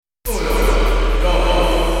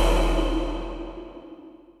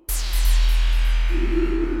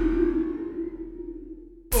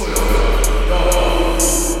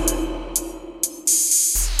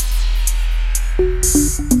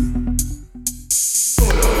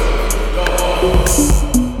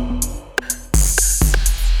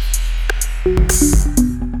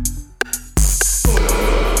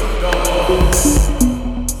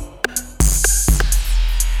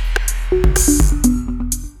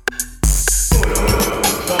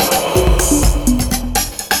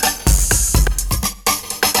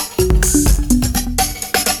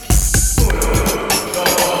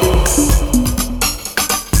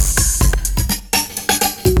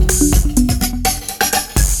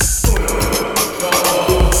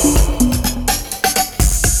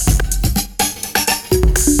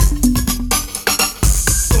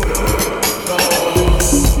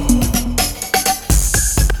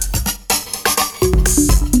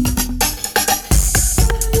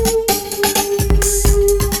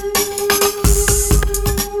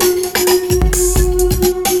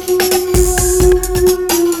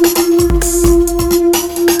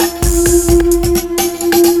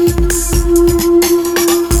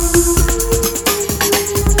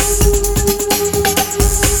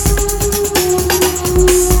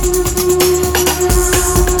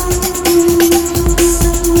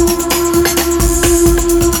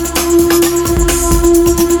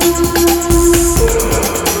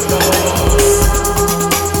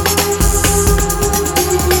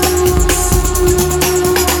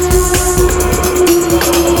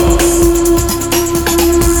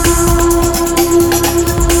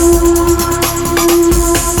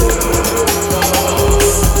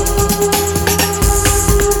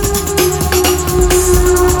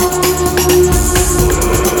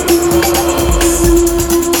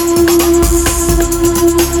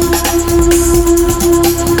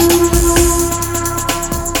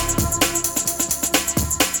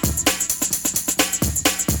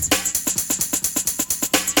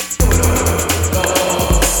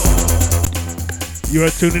You are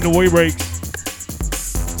tuned into Warrior Breaks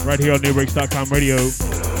right here on NewBreaks.com radio.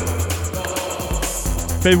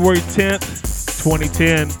 February 10th,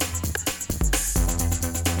 2010.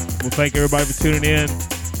 Well, thank everybody for tuning in.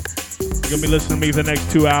 You're going to be listening to me for the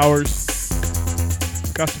next 2 hours.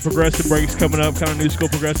 Got some progressive breaks coming up, kind of new school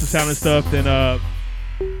progressive sounding stuff. Then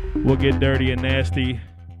we'll get dirty and nasty.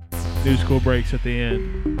 New school breaks at the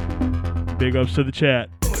end. Big ups to the chat.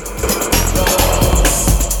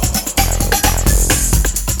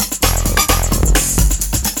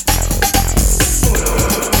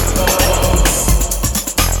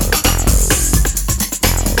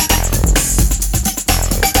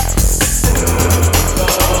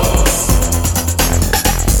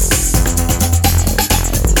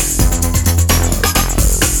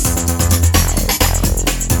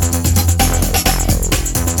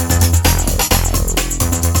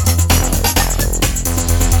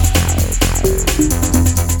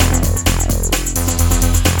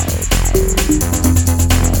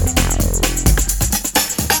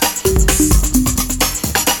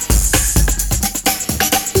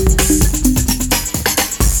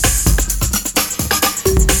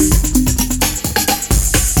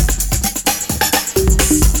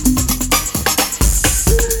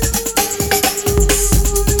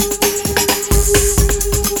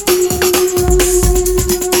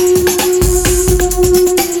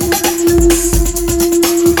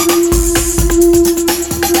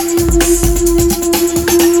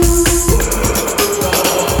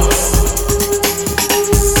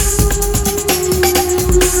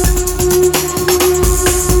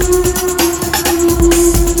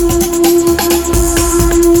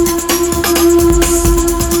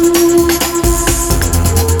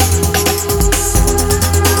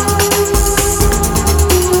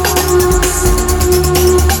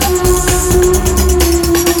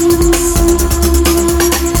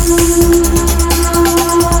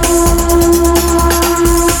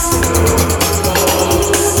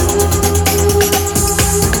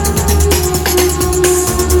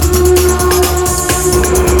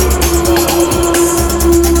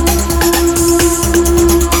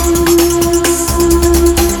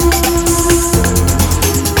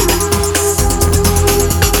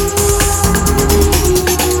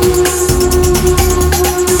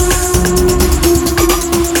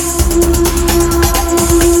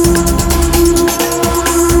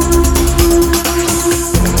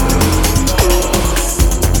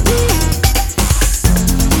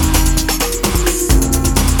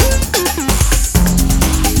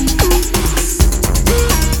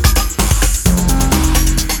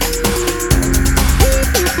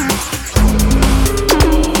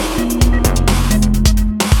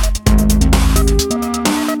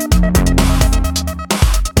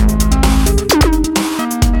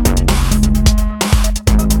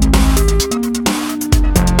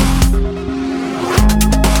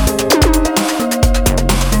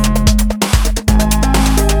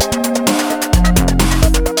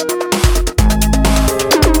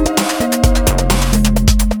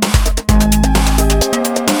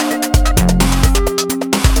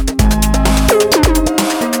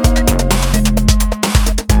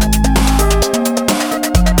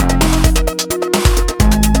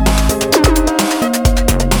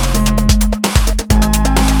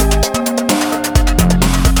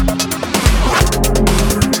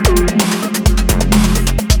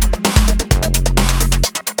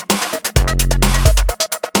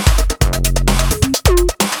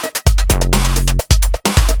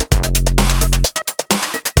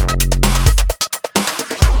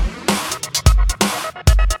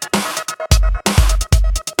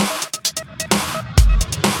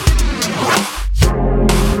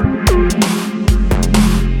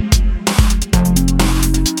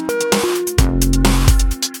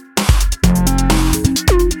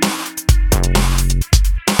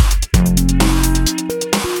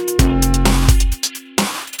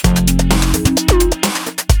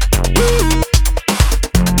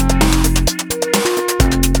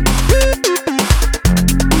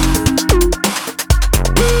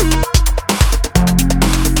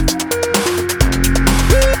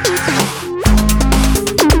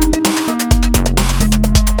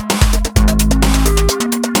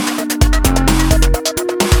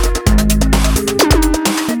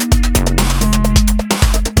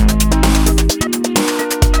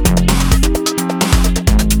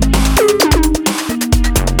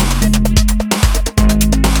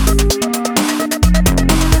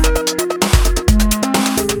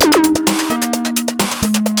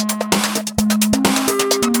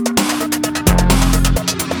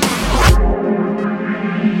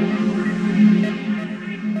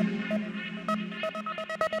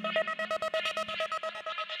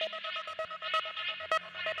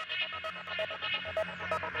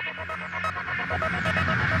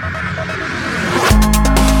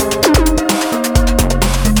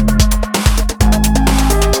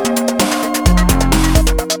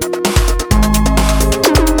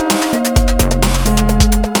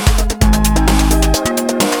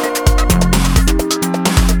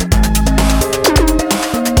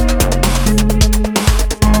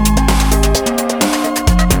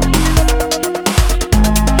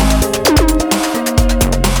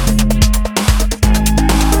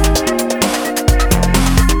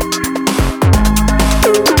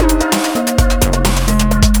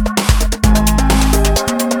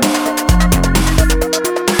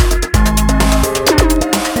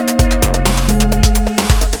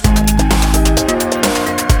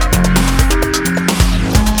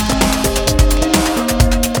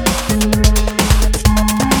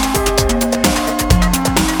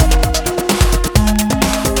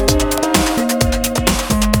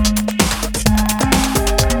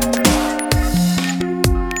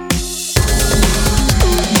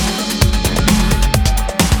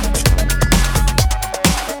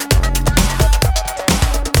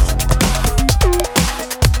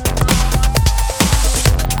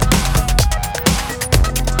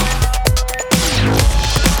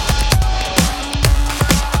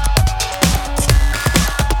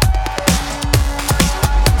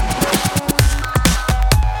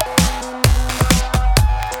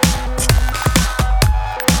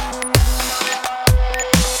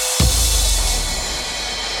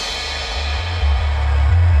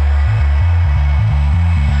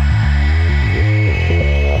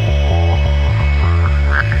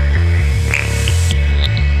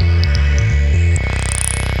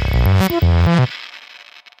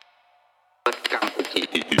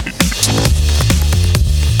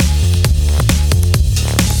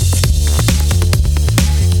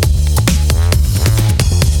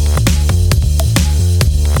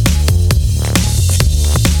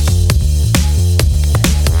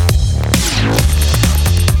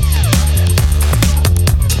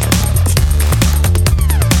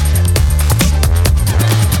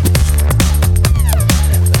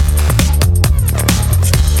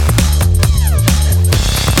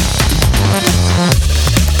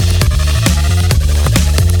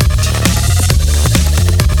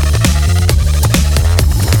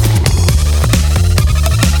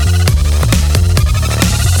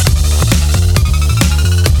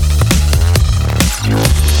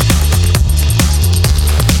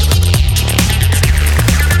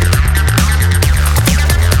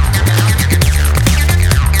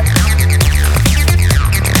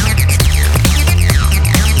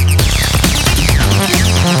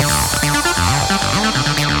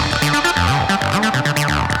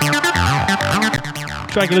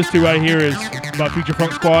 Track you listen to right here is by Future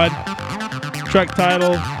Funk Squad. Track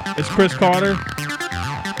title is Chris Carter.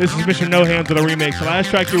 This is Mr. No Hands with a remix. The last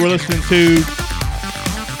track you were listening to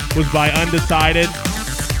was by Undecided.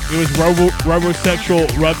 It was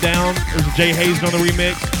Robosexual Rubdown. It was Jay Hazen on the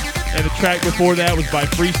remix. And the track before that was by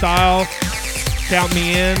Freestyle, Count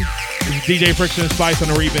Me In. It was DJ Friction and Spice on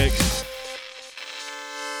the remix.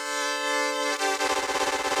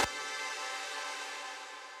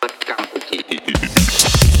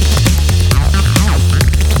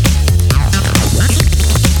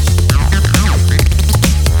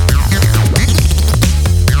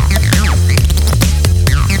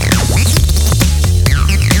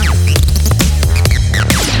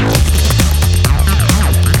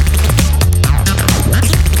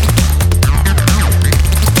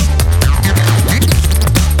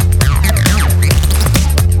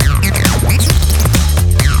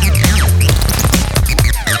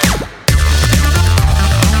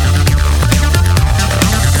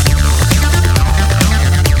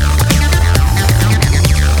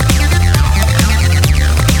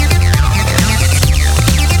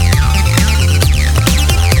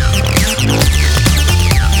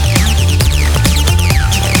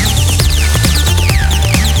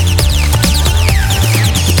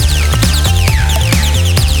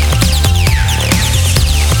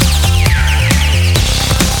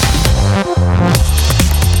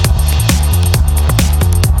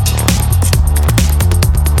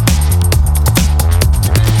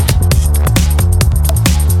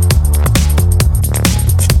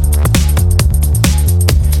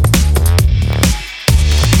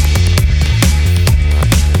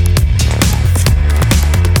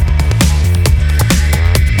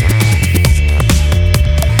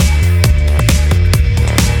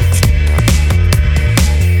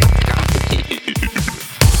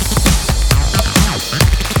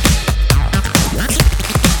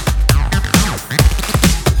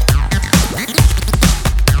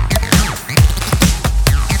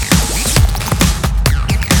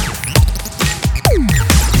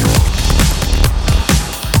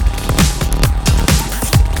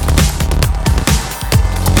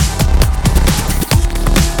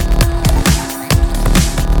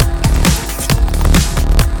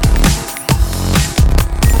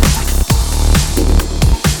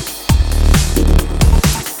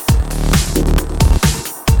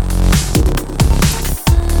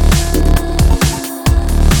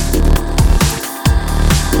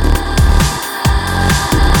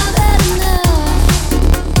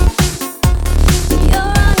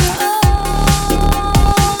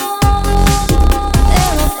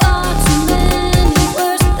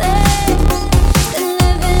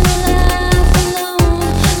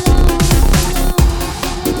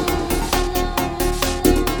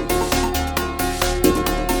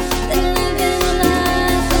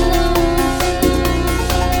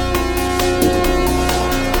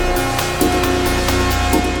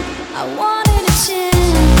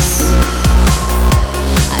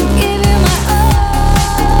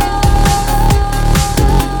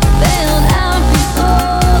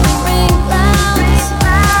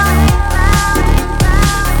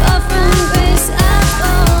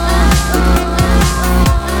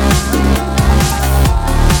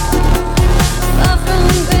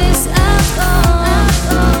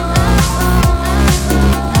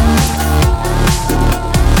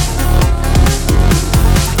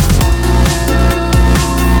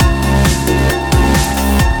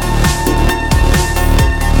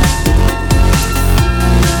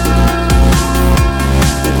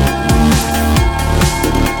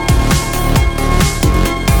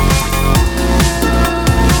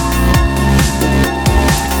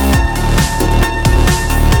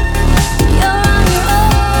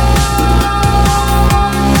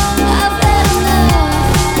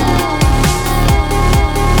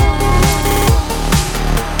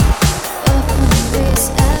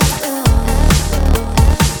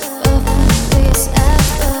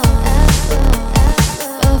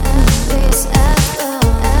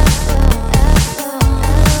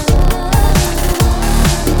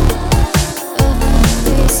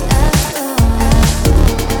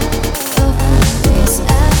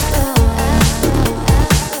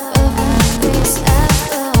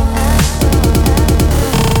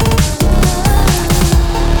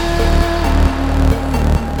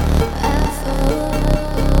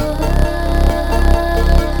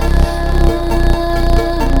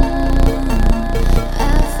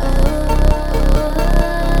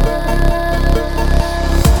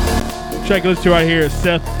 Track let's do right here is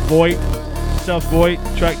Seth Voigt. Seth Voigt.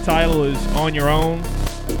 Track title is On Your Own.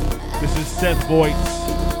 This is Seth Voigt's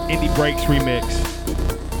Indie Breaks remix.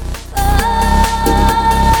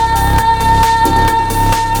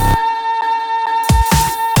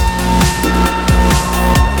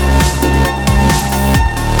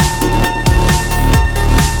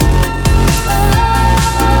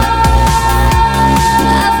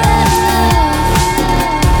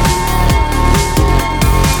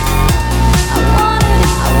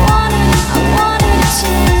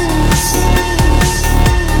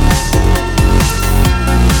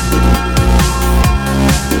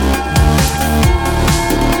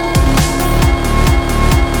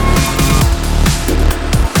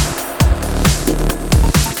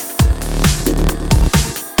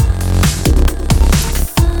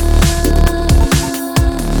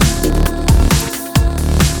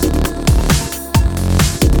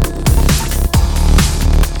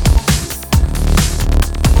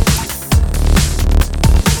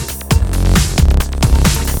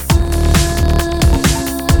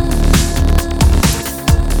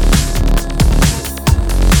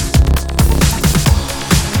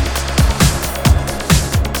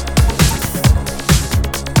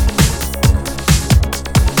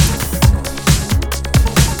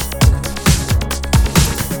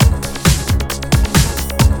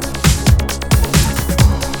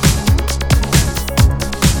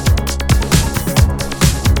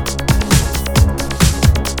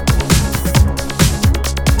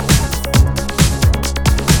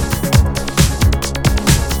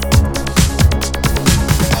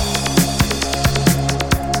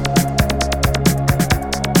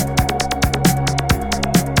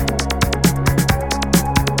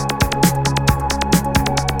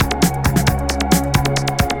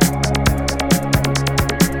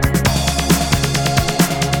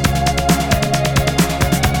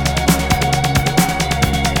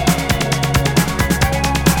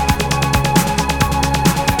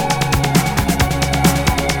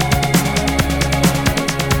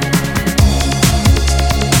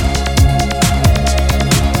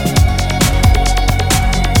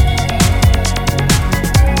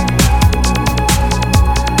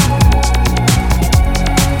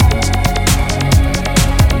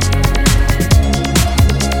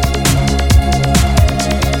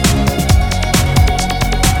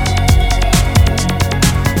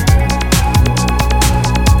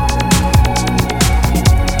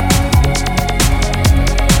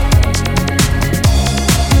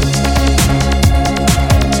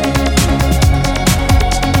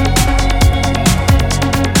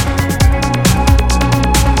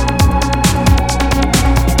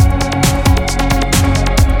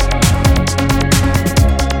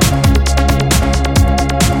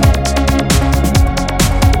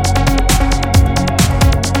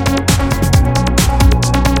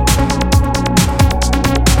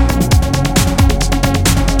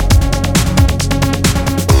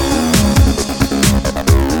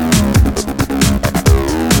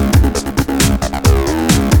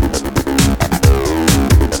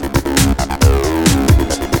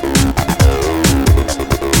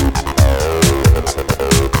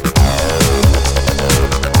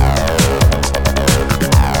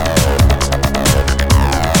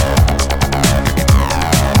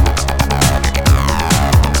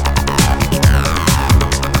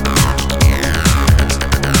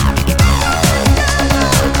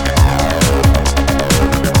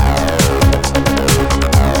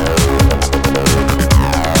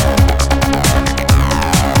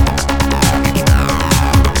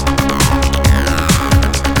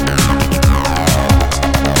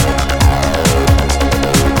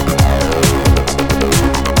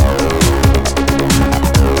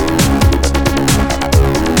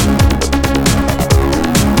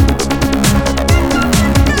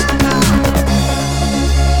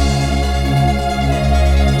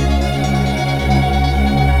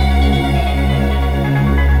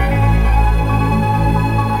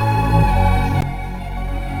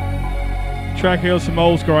 Track here, some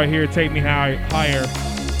old school right here. Take Me Higher.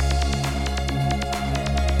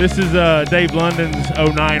 This is Dave London's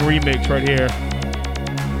 09 remix right here.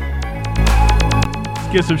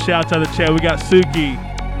 Let's get some shouts out of the chat. We got Suki,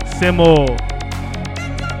 Simmel,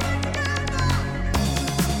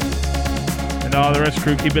 and all the rest of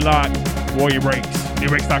the crew. Keep it locked. Warrior Breaks.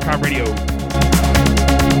 NewBreaks.com radio.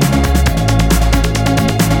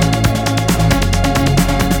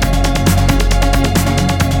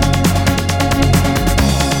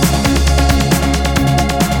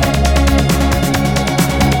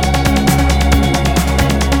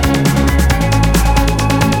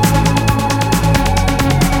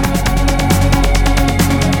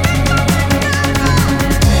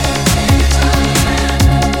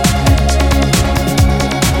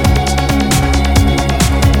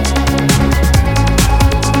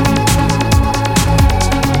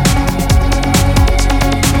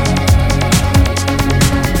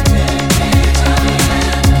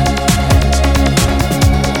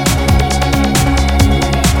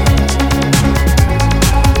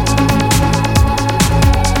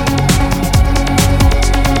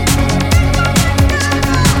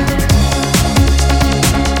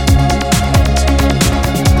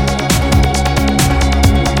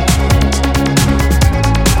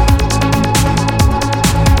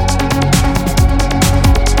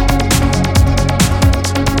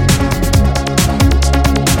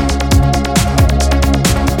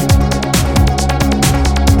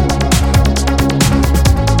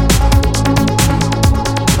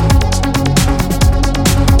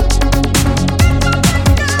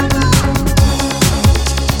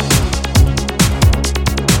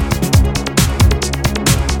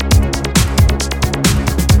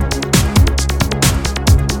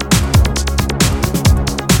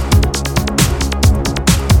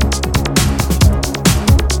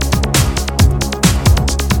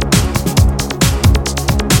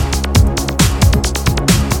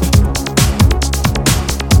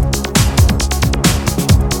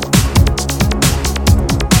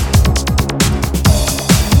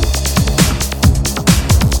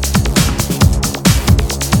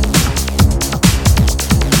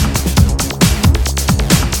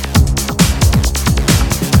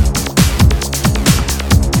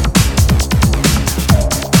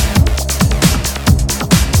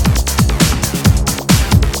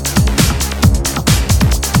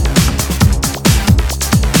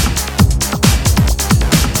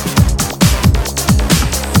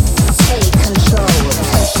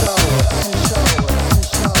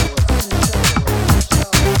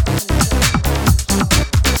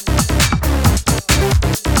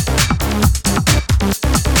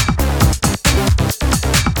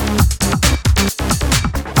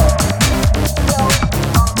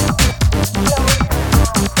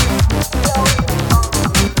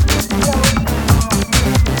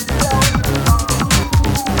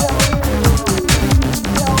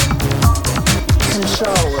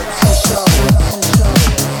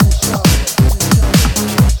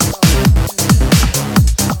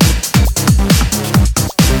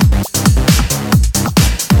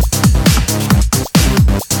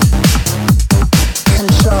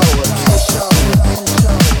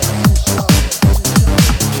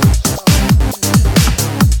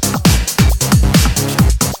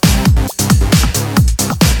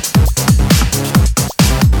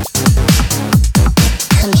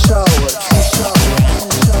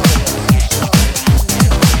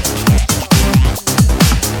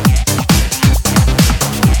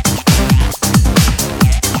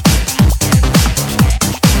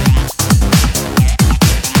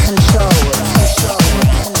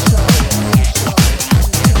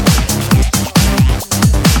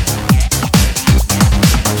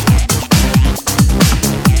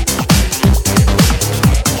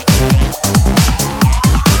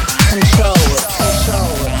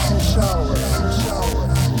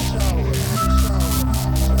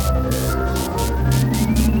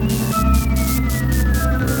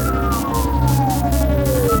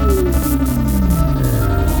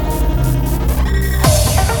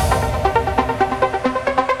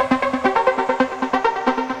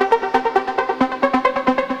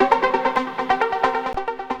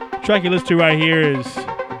 Track you listen to right here is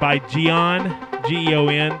by Geon,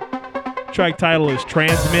 Geon. Track title is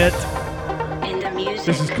Transmit.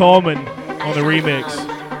 This is Coleman on the remix.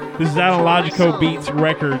 This is out on Logico Beats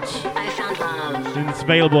Records. And it's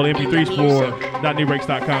available at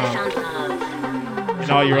mp3store.newbreaks.com and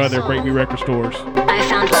all your other Breakbeat record stores. I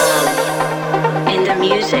found love in the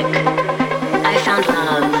music. I found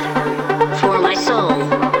love for my soul.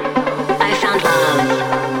 I found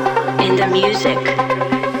love in the music.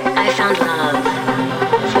 I found love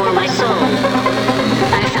for my soul.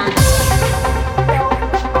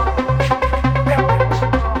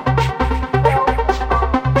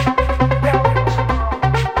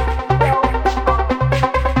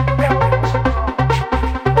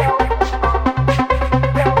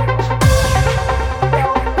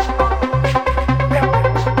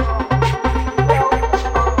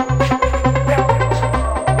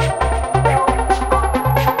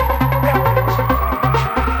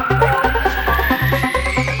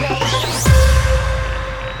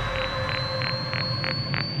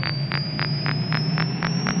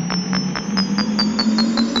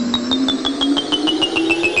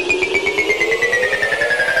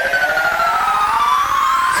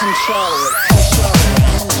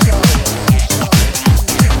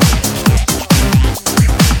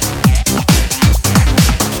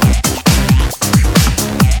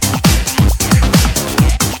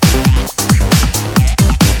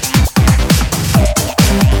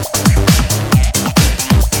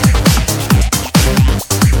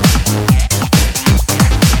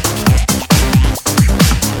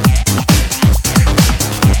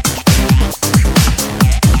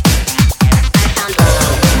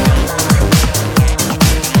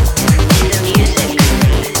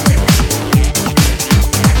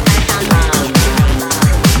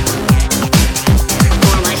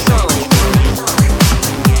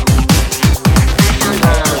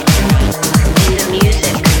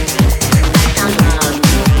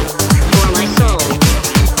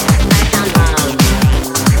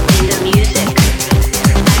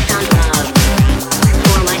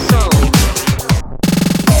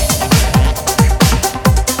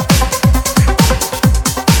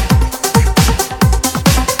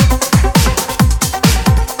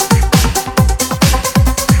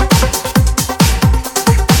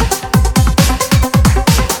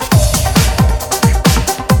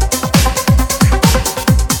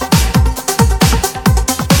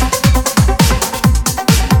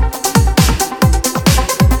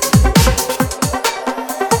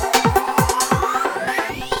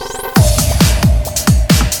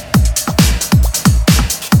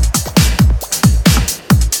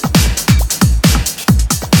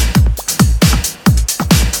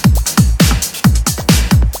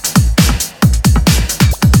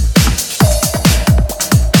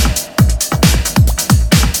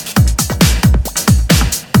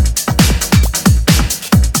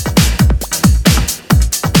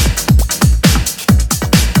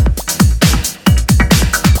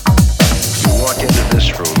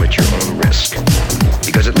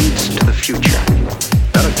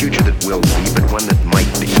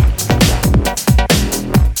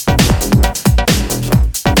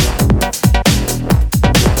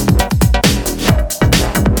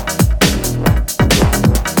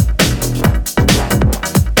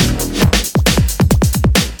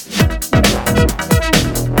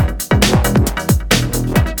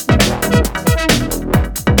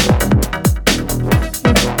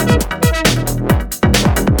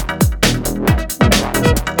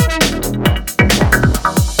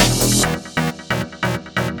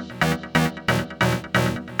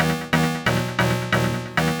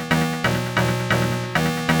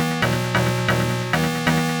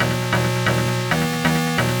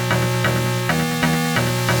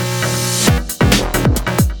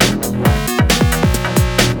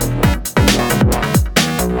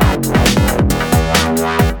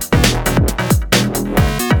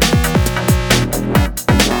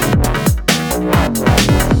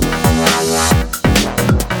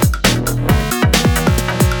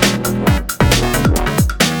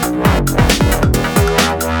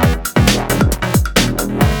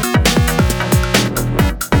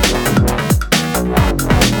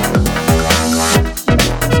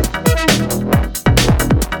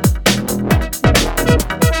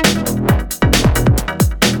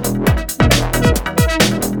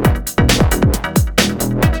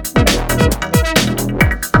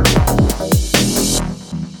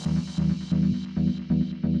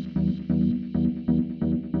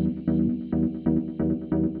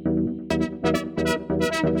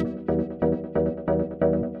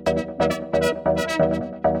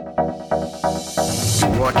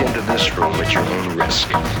 into this room at your own risk.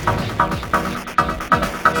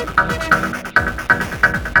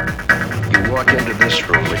 You walk into this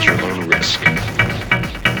room at your own risk.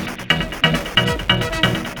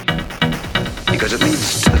 Because it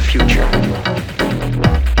leads to the future.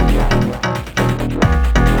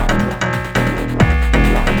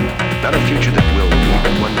 Not a future that will be,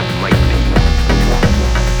 but one that might be.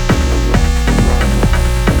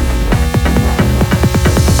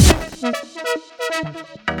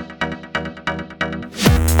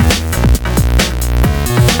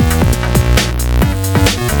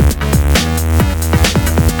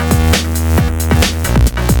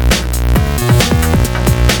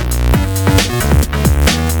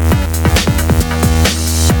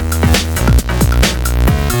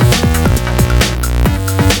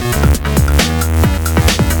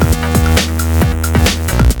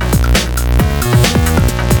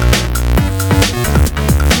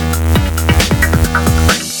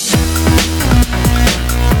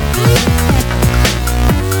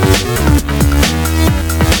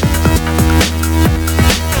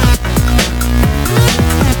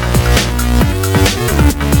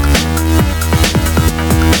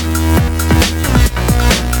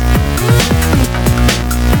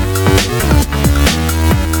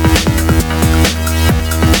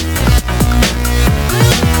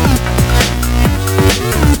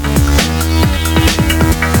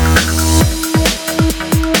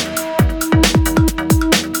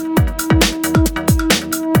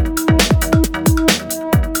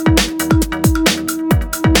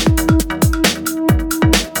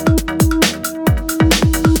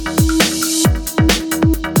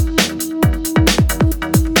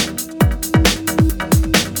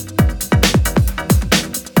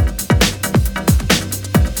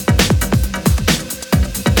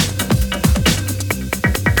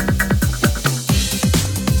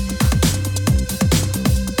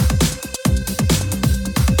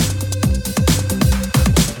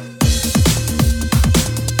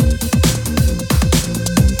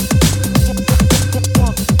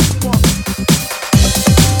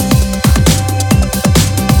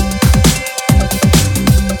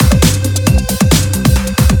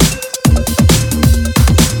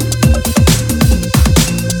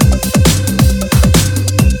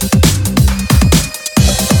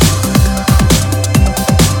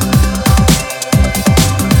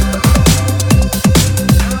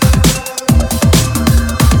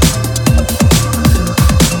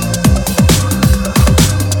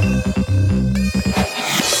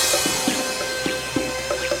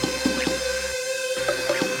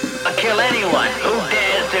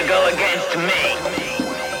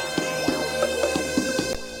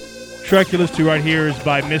 Track you listen to right here is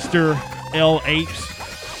by Mr. L. Apes.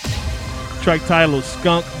 Track title is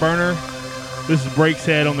Skunk Burner. This is Breaks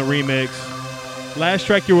Head on the remix. Last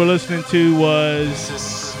track you were listening to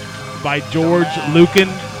was by George Lucan.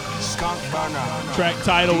 Track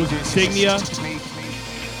title was Insignia.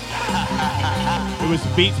 It was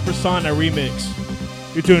Beats Persona remix.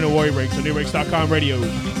 You're tuning to Warrior Breaks on NewBreaks.com radio.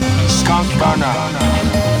 Skunk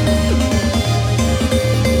Burner.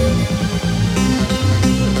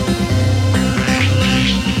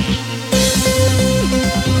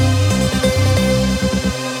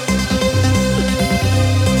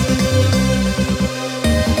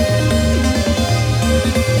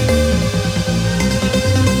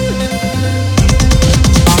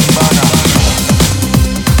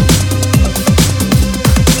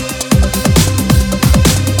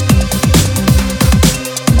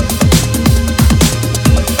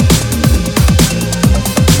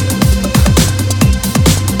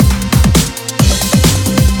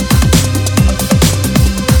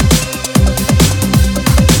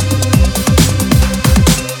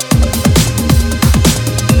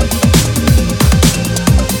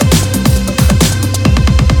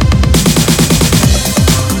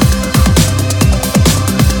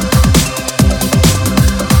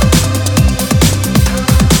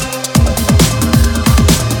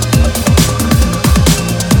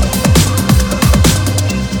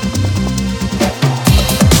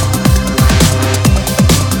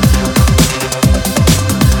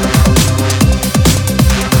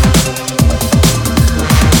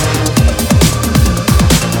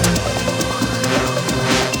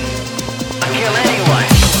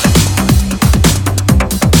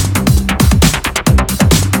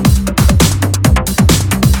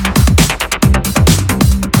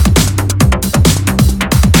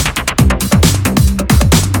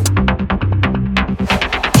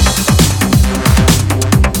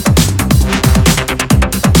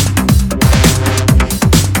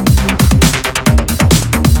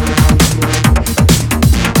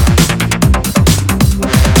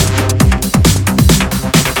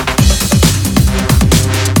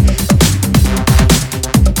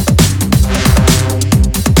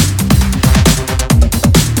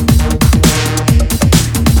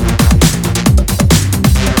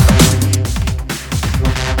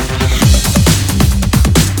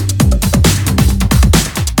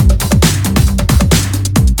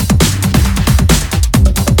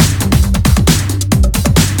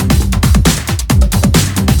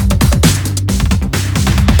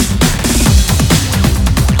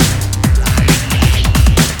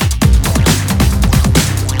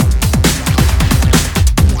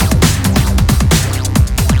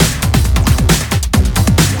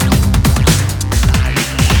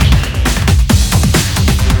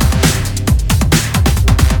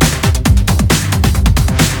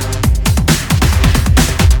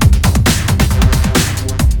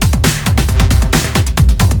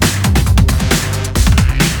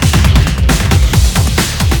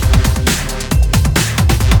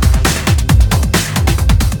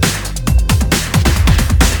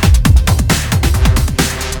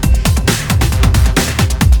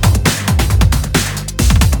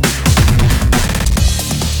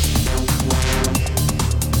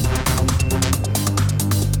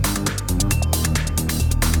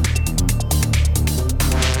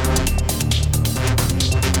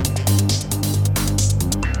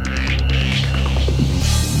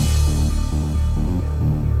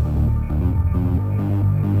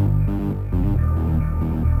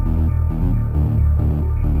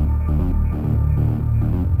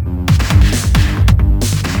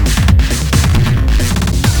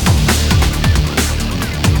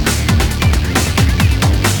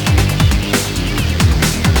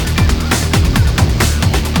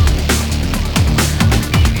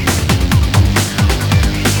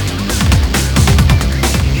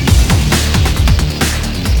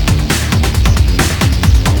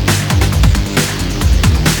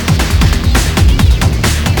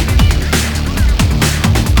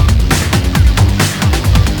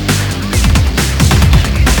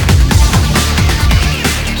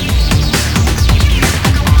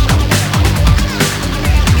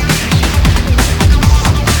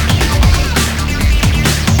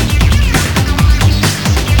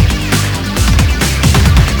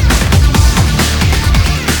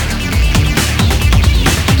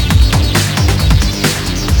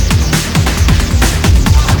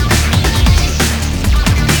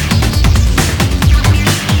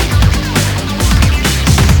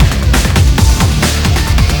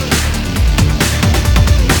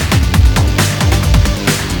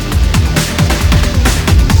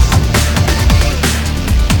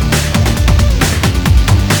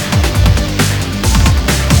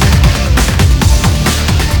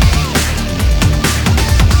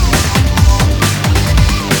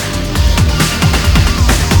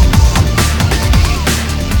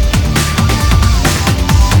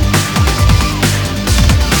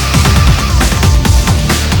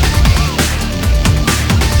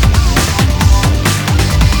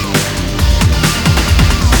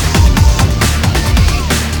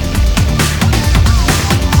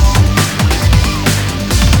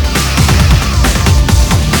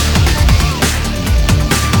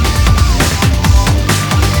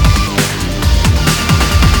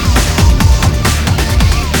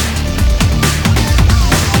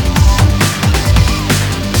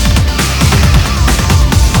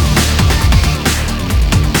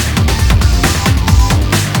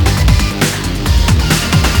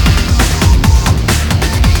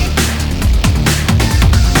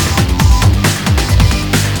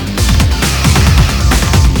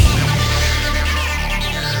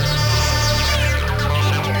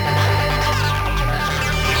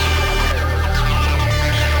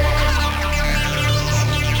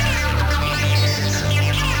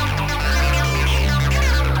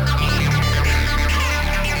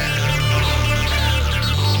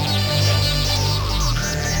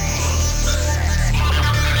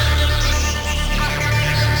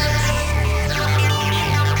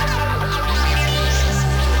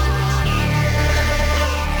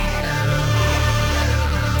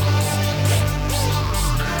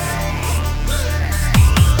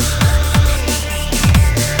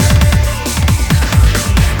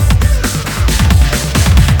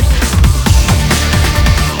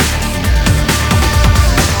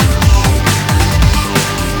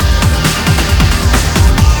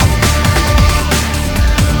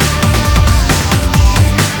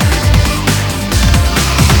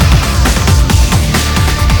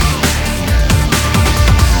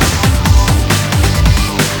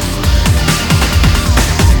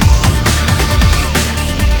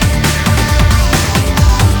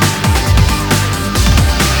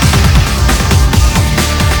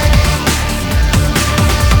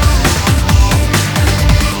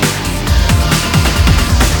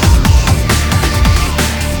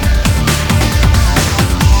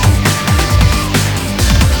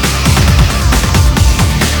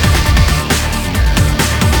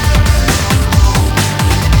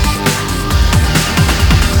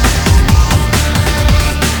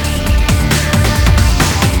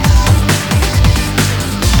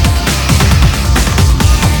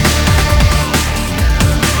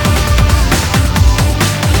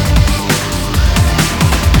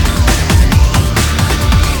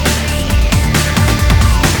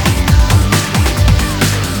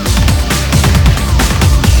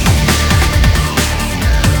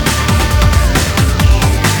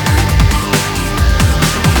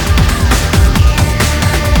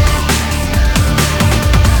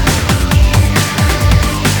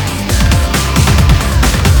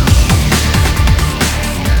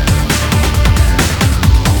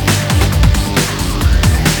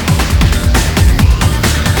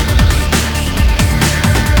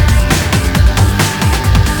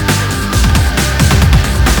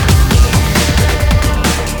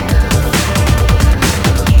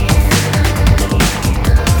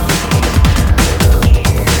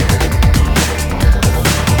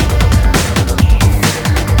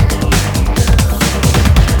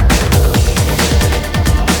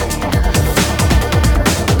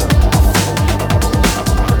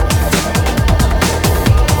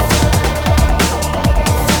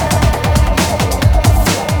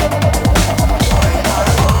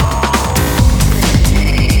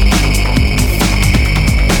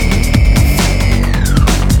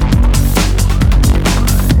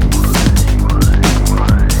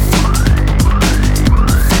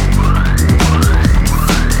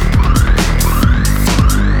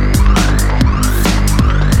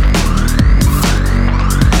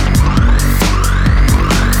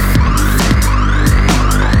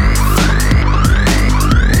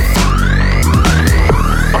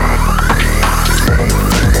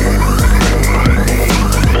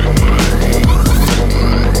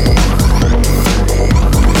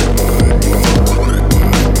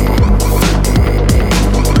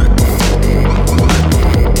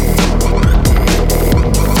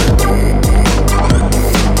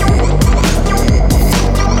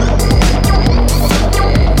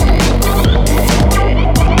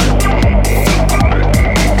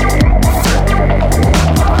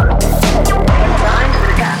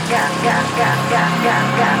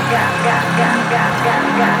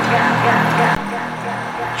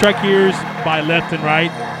 Track here is by Left and Right.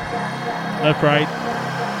 Left Right.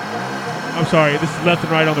 I'm sorry, this is Left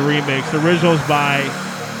and Right on the remix. The original is by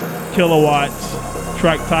Kilowatts.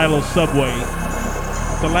 Track title Subway.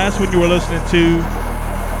 The last one you were listening to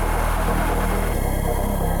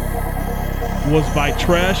was by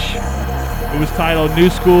Tresh. It was titled New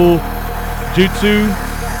School Jutsu.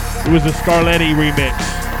 It was a Scarletti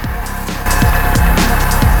remix.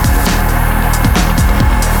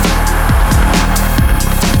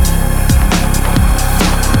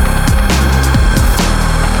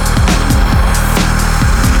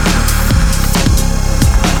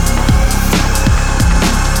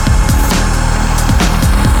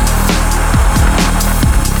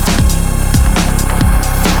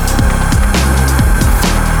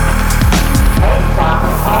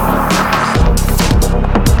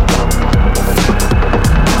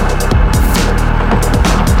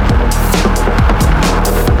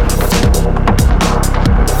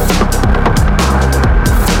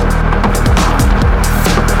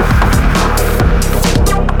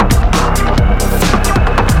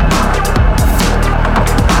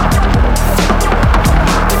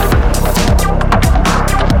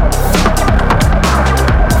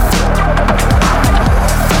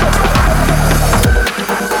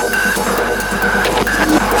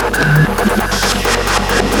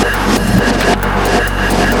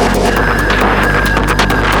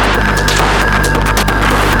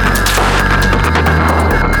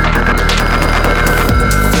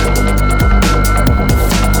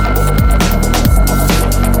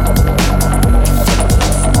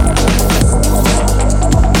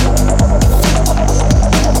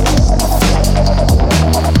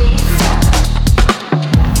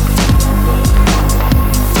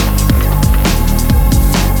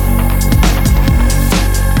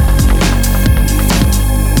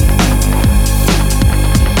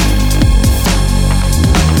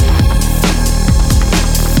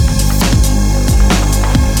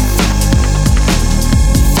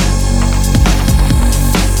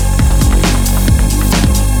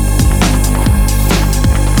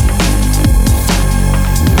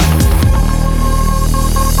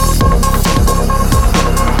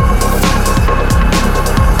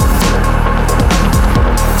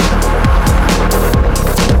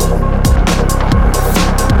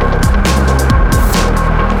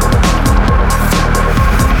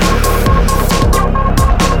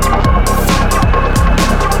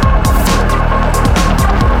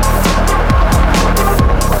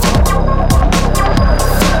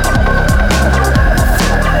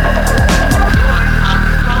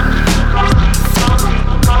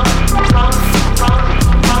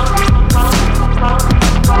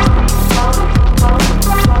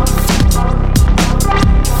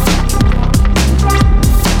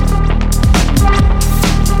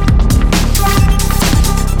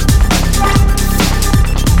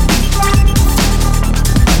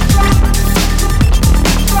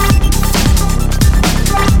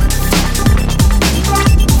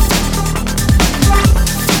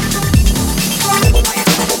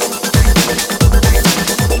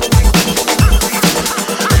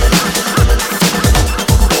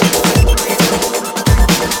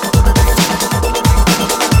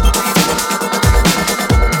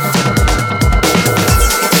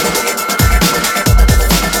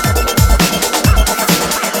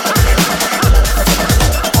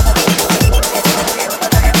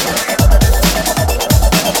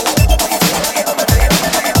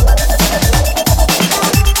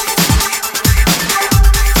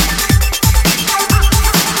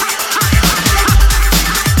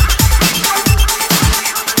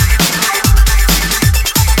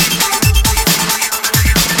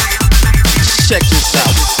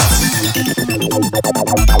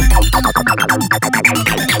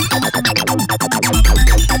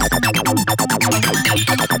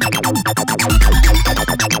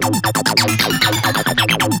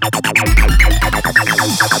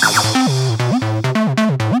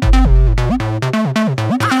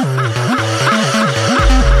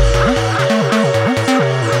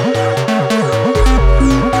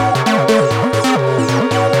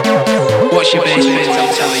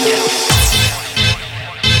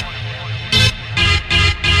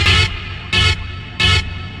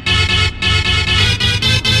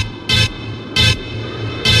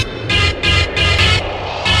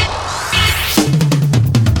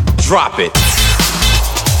 Drop it.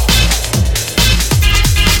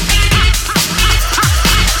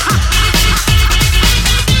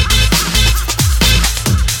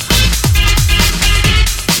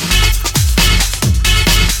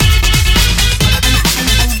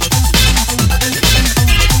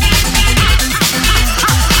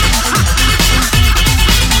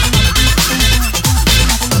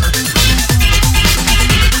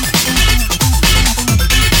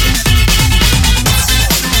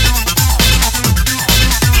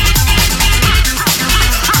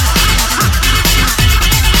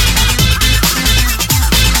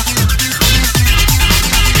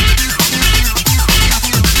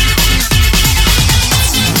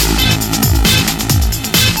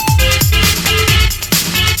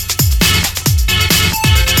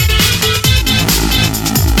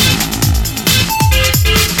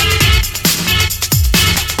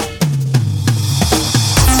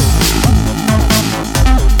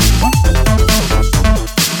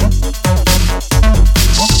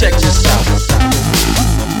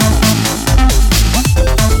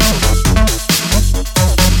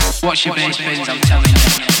 Watch your bass bends, I'm telling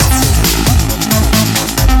you.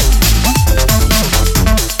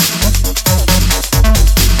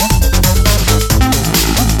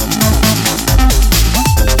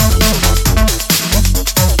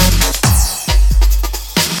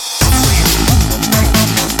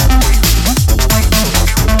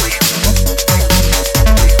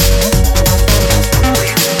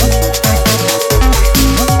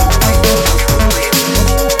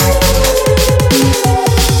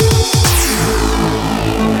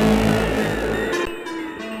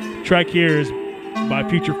 Track here is by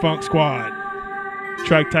Future Funk Squad.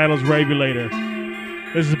 Track title is Ravulator.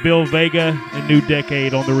 This is Bill Vega and New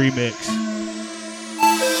Decade on the remix.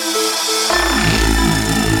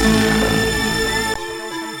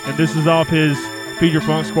 And this is off his Future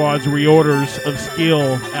Funk Squad's Reorders of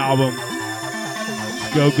Skill album.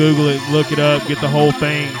 Just go Google it, look it up, get the whole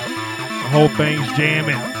thing. The whole thing's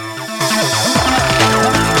jamming.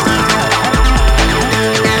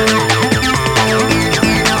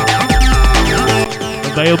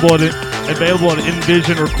 Available at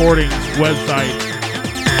Envision Recordings website.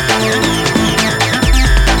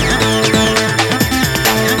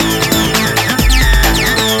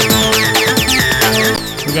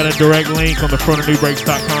 We got a direct link on the front of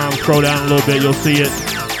newbreaks.com. Scroll down a little bit, you'll see it.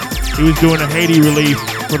 He was doing a Haiti release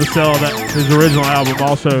for the sale of his original album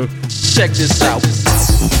also. Check this out.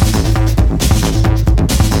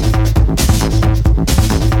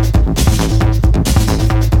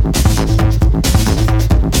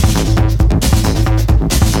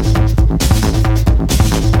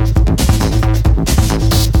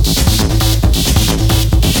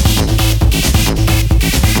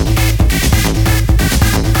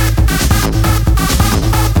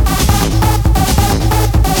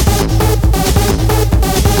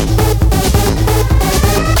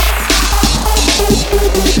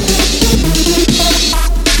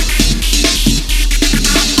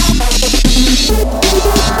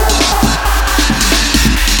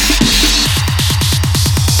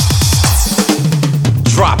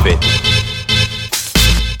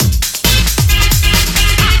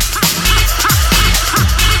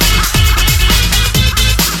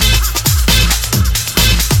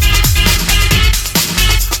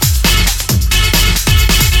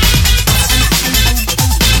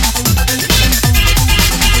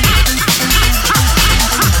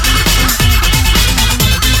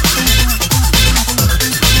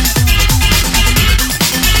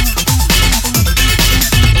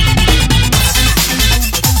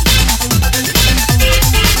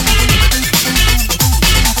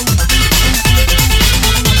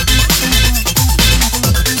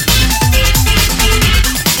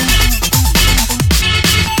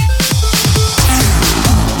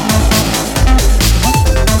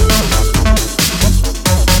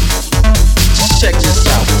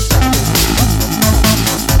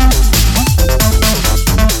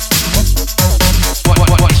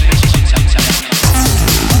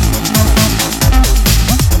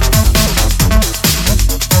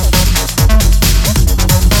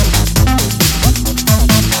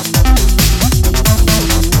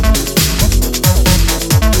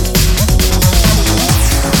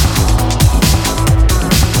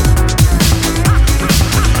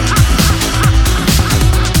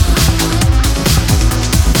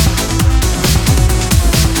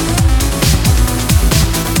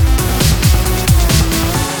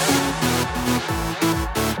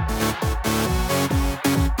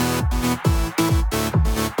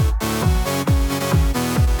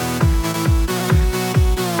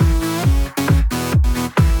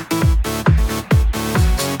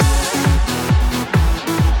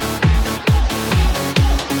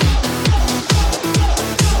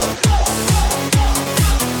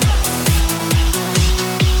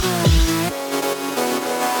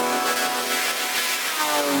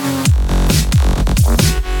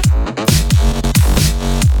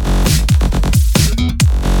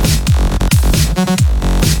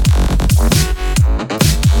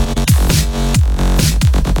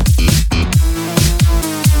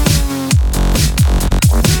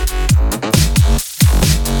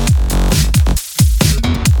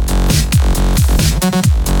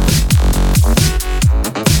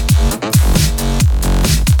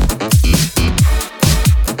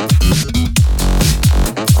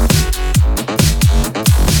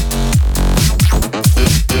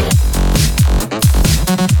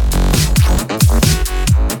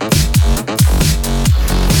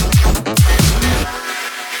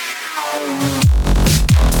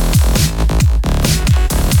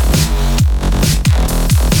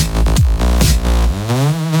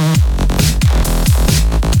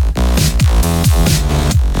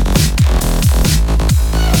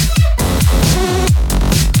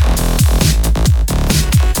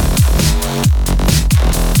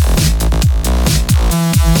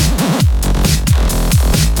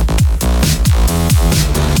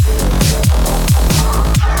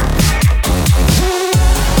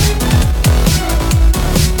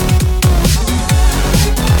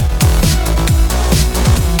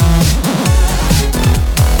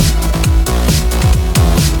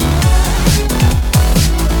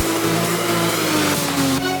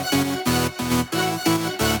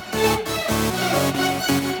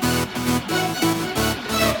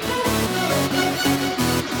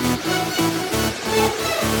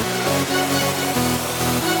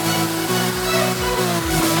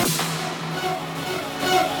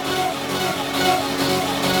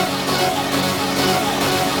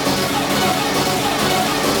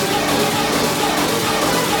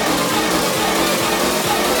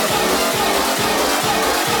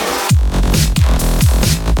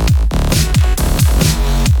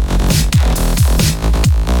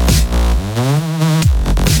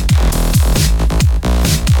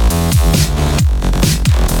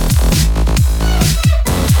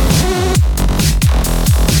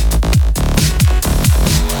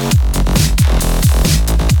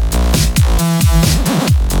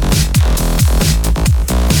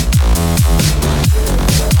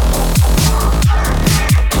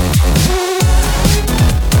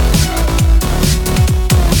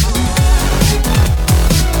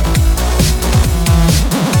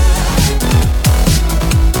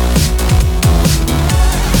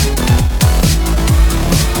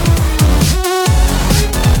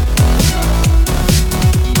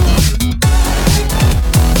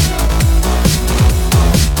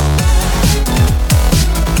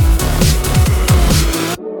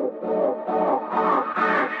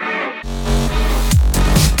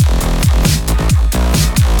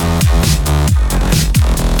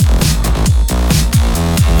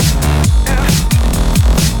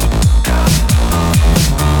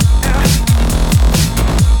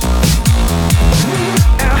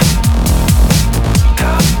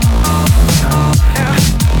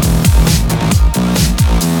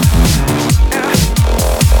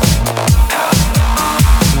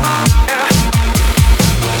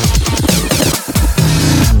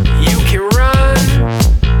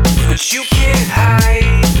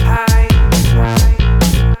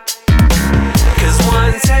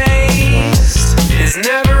 is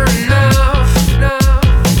never enough.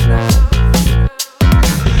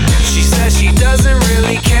 She says she doesn't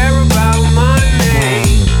really care about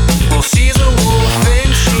money. Well, she's a wolf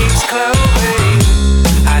in sheep's clothing.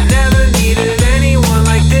 I never needed anyone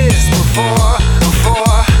like this before,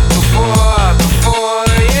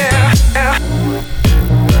 yeah.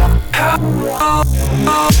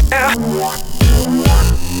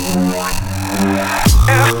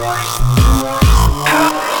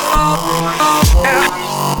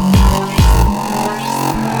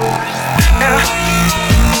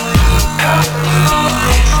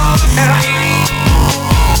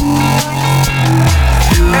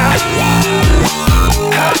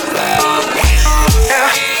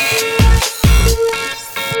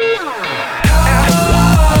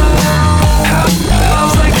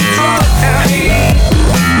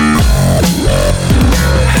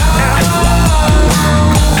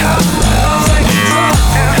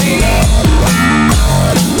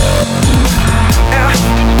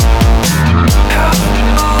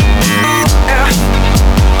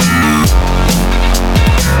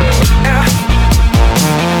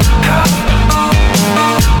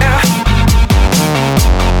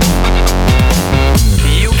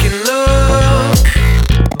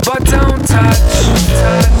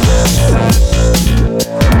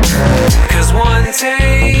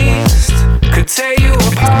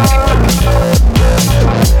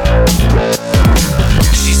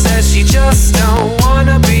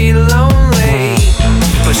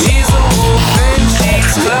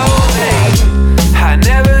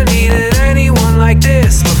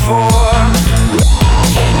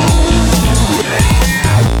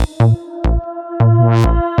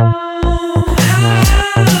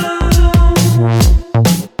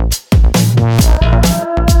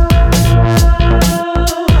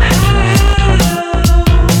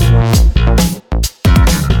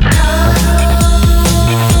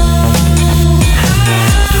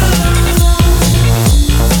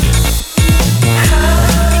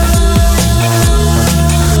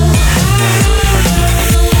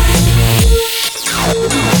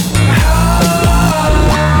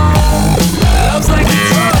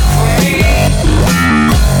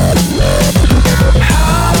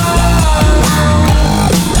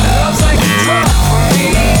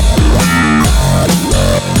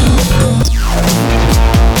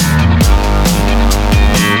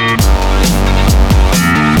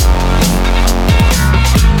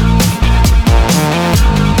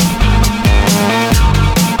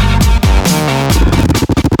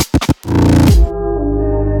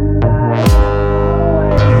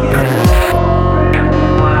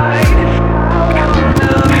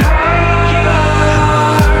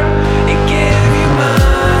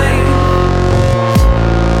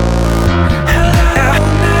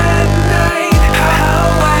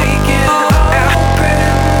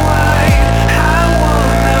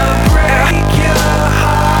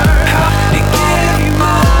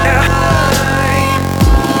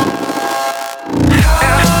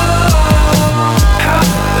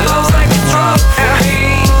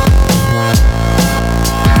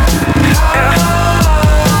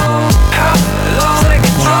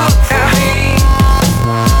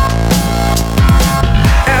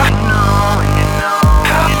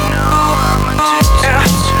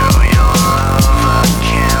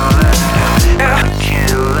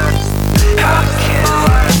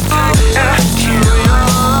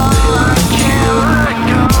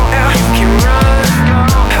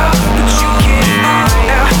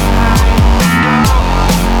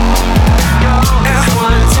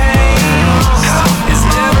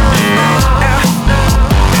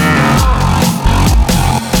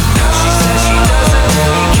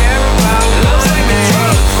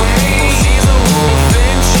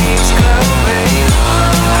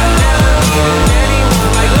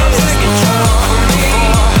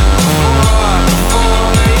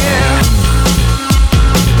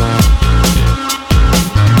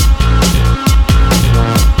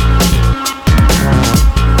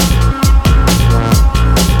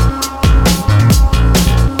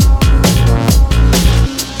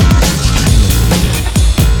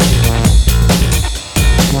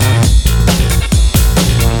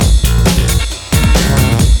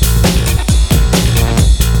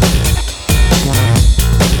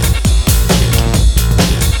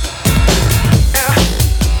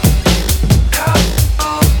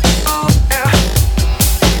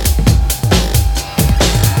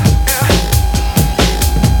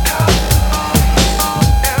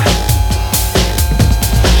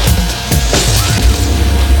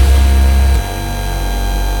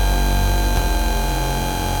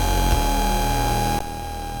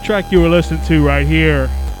 track you were listening to right here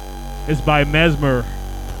is by Mesmer.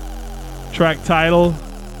 Track title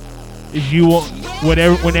is "You Want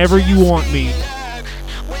Whenever You Want Me."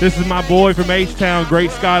 This is my boy from H-Town, Great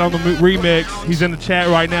Scott on the remix. He's in the chat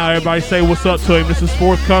right now. Everybody say what's up to him. This is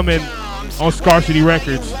forthcoming on Scarcity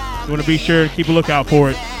Records. You want to be sure to keep a lookout for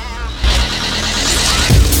it.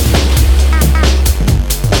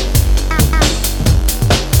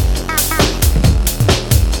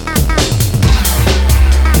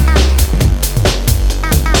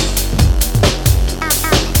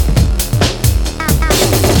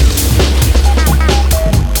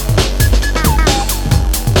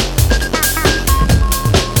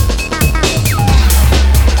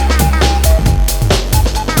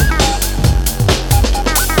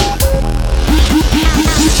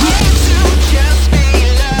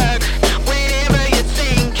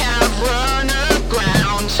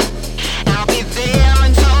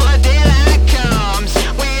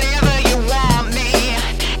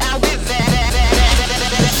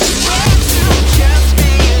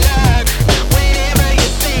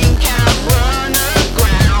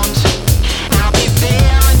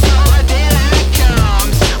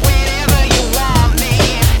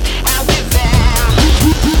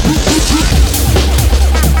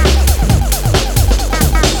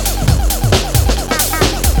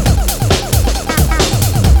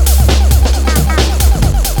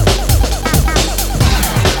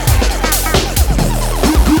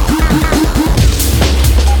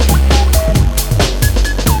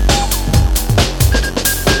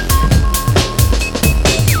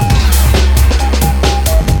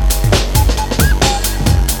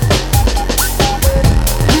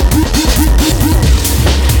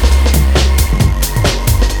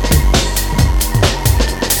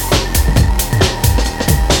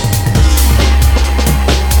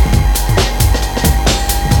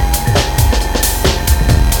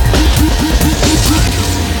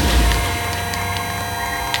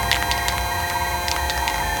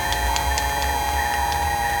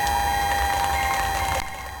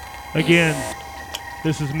 Again,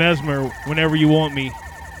 this is Mesmer, Whenever You Want Me.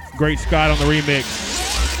 Great Scott on the remix.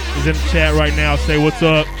 He's in the chat right now. Say what's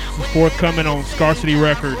up. This is forthcoming on Scarcity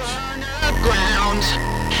Records.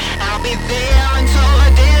 I'll be there until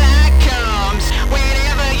the daylight comes.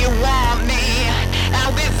 Whenever you want me,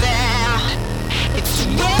 I'll be there. It's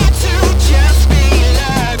way to just be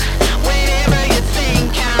luck. Whenever you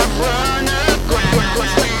think I've run aground,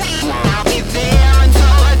 I'll be there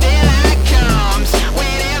until the daylight comes.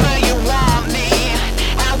 Whenever you want me,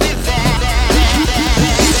 I'll be there.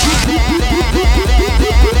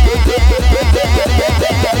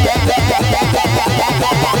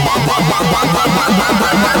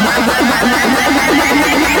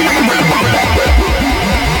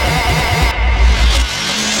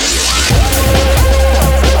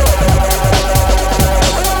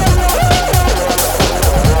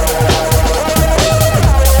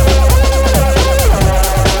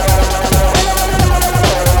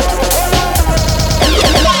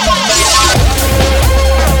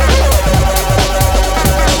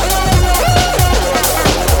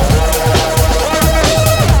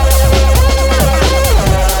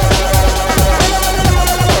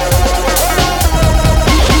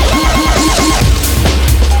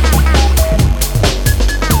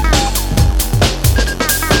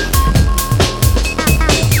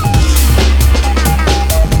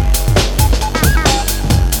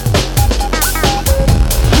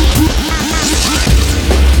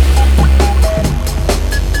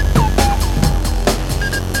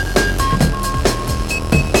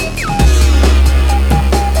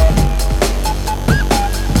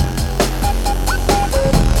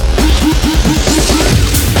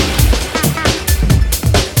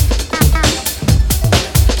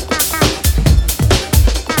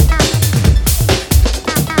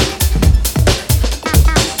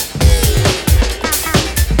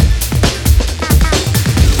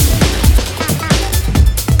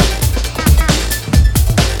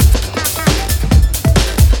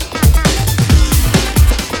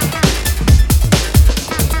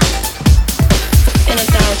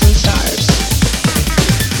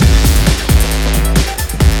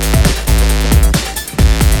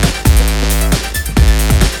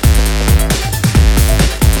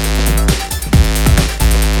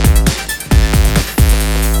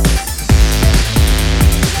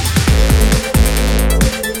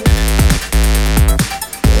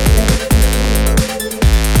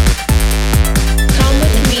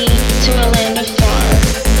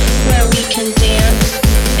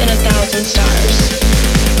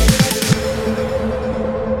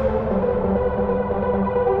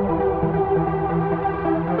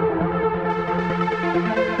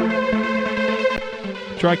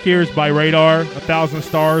 track here is by Radar, 1,000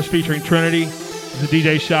 Stars featuring Trinity. It's a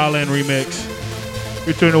DJ Shaolin remix.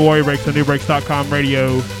 You're tuning to Warrior Breaks on NewBreaks.com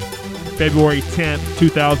radio, February 10th,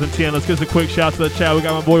 2010. Let's get a quick shout to the chat. We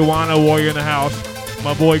got my boy Wano Warrior in the house.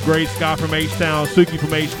 My boy Great Scott from H-Town, Suki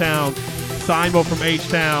from H-Town, Simon from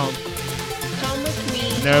H-Town.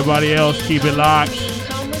 And everybody else, keep it locked.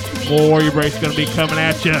 More Warrior Breaks going to be coming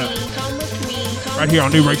at you. Right here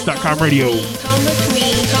on NewBreaks.com radio. Come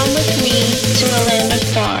with me to a land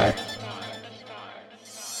afar,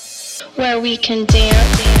 where we can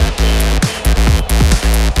dance.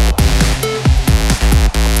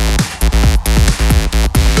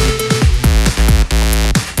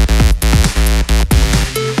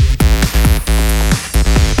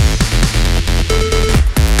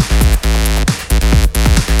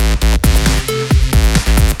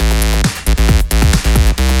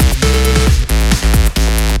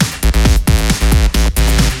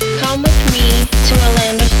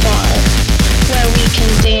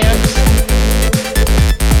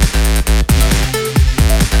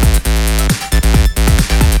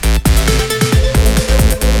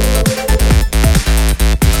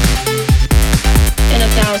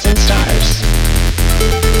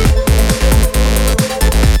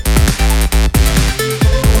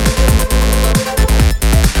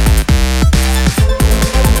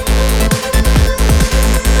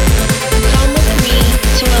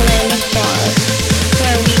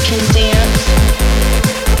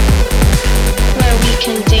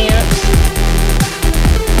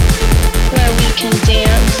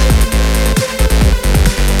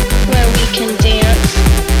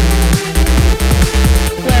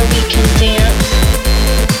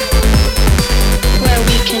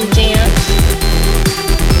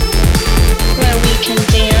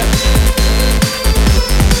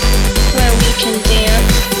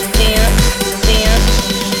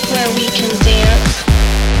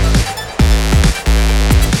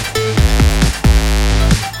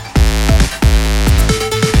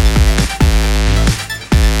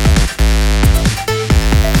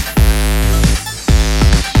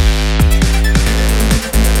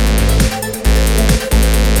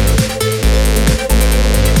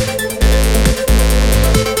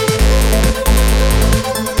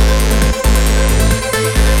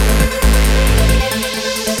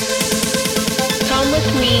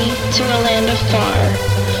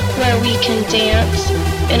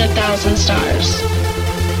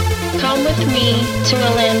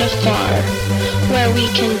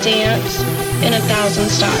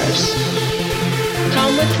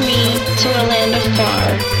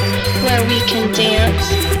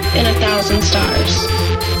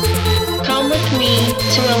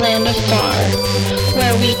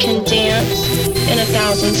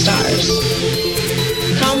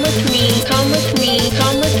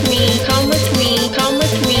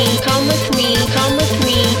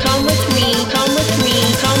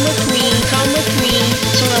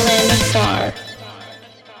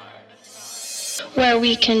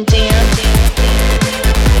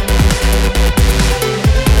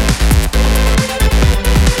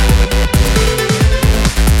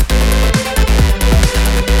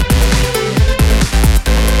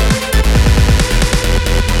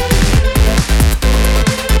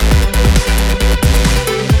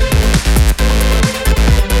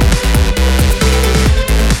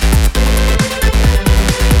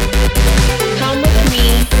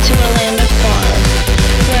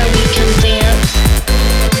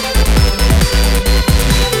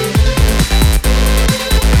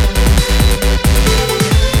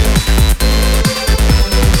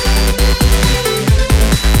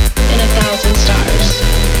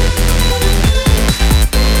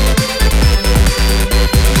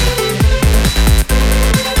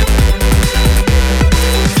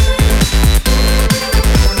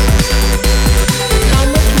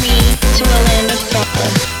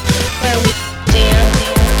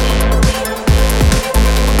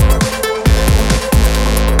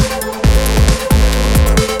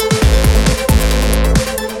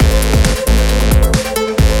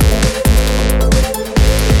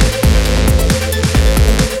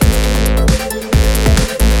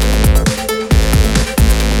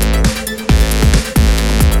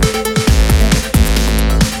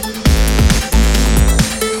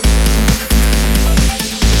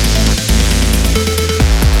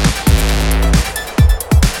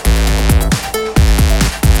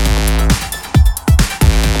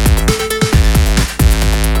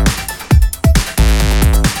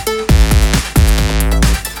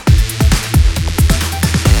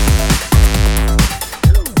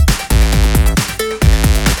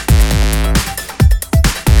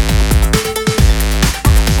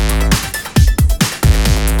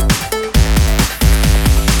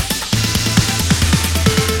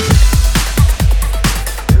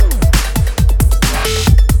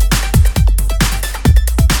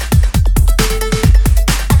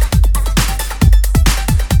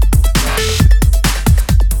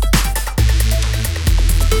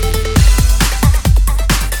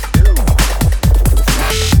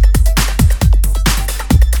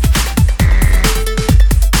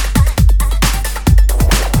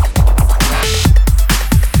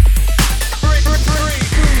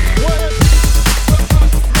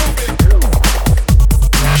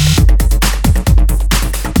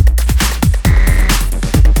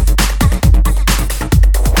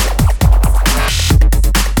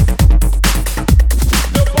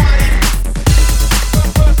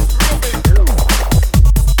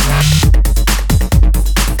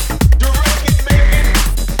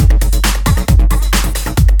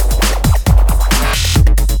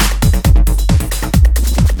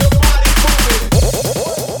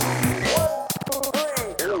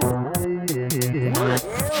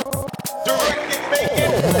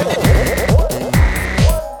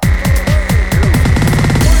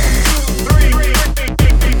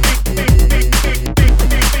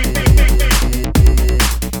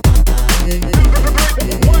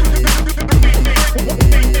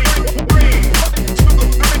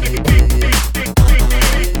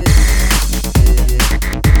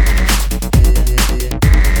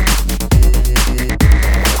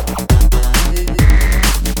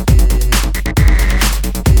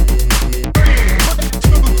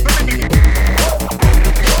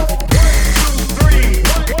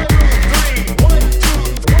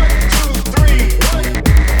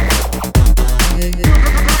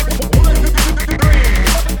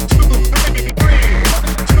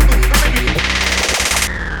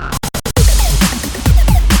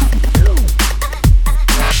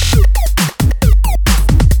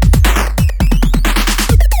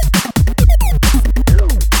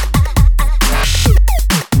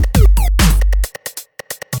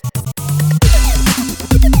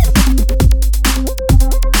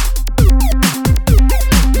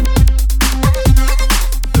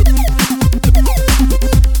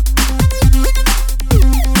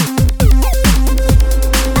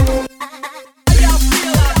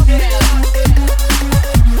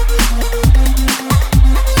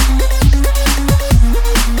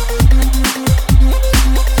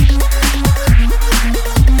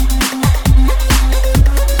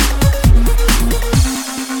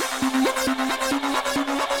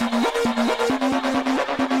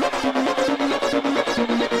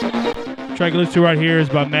 Track list 2 right here is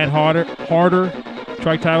by Matt Harder.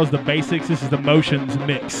 Track title is The Basics. This is the Motions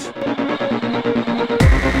Mix.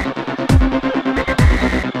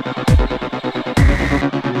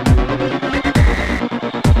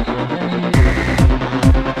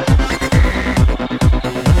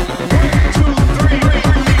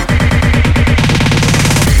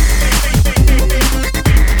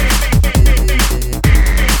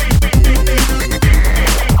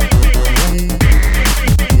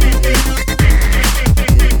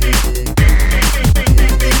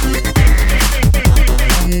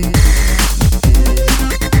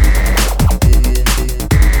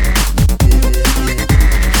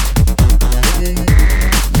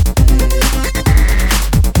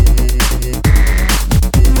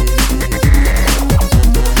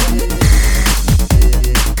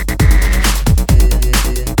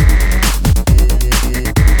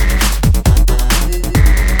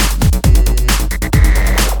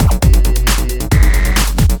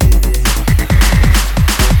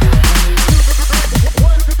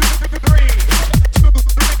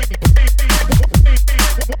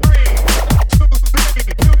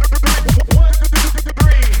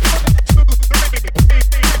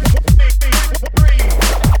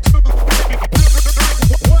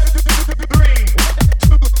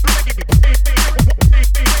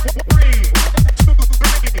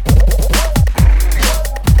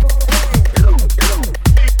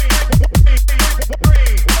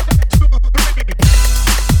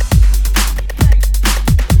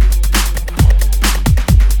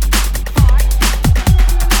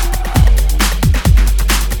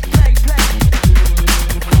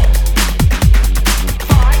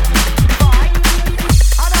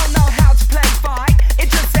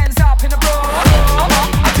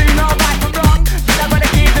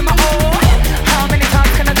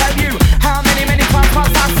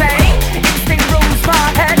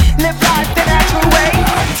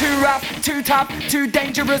 Too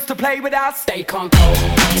dangerous to play with us. Stay control.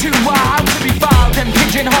 Too wild to be filed and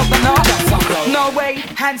pigeonholed the knot. No way,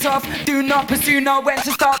 hands off. Do not pursue, know when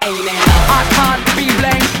to stop. I can't be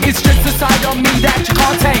blamed. It's just a side of me that you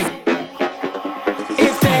can't tame.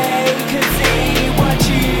 If they could see what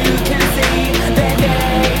you can see, then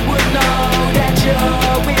they would know that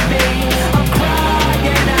you're with me. I'm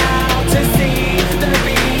crying out to see the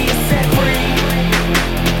beast set free.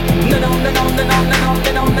 No, no, no, no, no, no, no,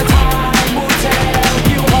 no, no, no, time.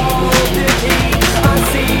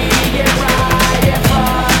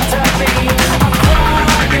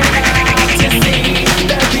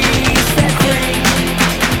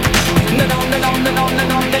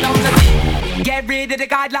 Get rid of the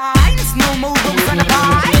guidelines, no more rules on the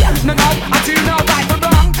pie. No, no, I do know right from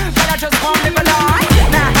wrong, but I just won't live a lie.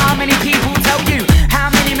 Now how many people tell you, how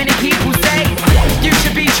many people say you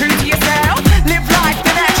should be true to yourself, live life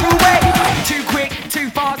the natural way. Too quick, too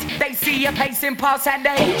fast, they see you pacing past and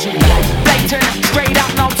they blatant, straight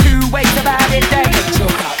up, no two ways about it. They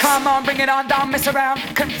come on, bring it on, don't mess around,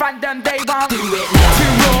 confront them, they won't do it.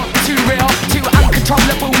 Too raw, too real, too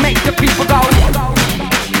uncontrollable, make the people go.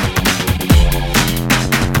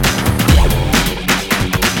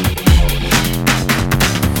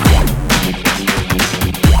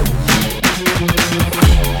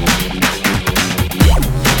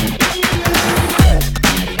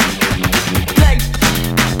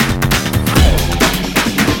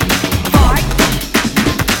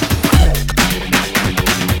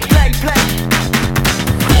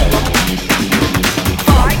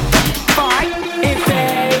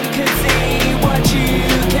 What you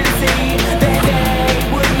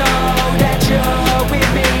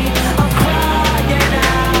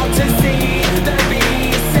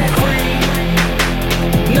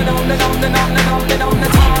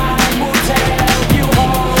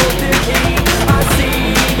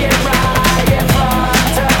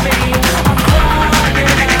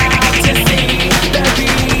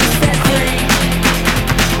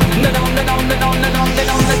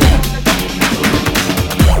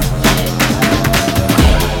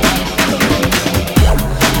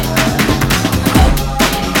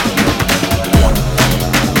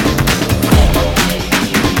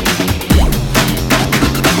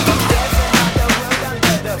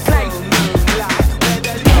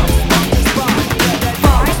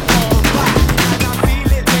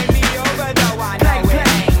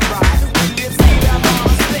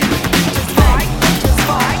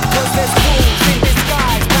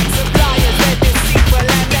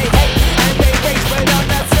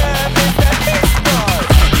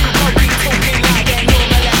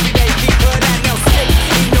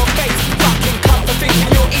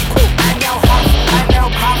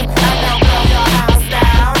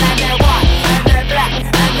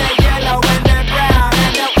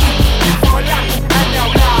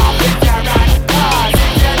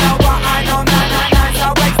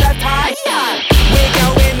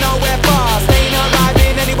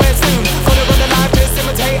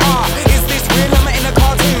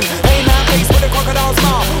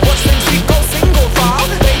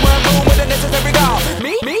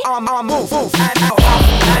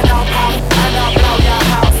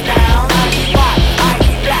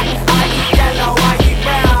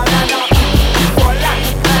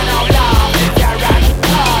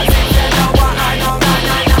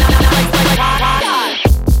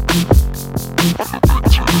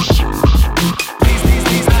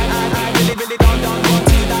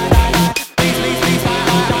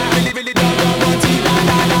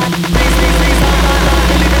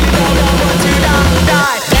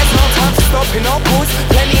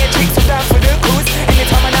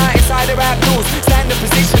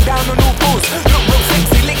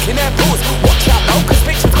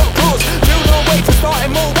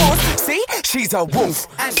she's a wolf.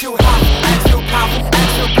 And she'll huff, and she'll puff, and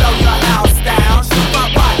she'll blow your house down. She'll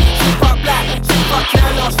fuck white, she'll fuck black, she'll fuck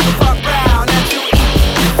yellow, she'll fuck brown. And she'll eat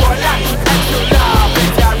you for lunch, and she'll love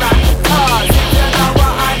if you're right. Cause if you know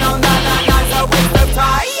what I know, night's a waste of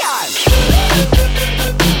time.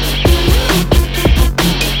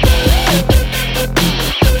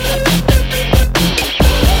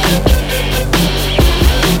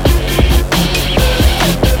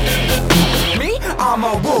 I'm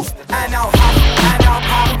a wolf, and I'll huff, and I'll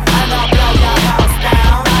puff, and I'll blow your house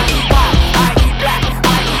down. I eat white, I eat black,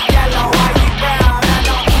 I eat yellow, I eat brown. And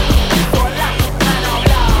I'll eat you for lunch, and I'll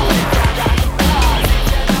love if you're right. Cause if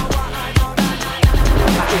you know what I know,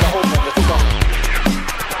 I think I open the door.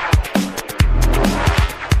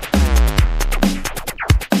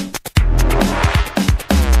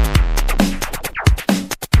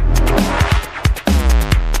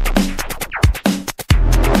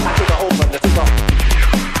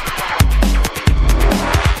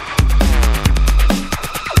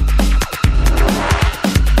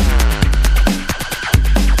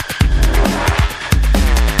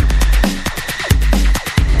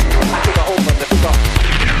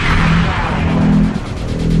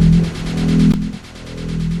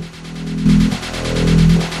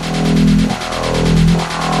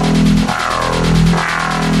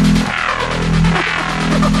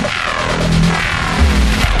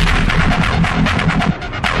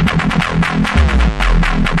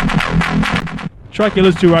 Track you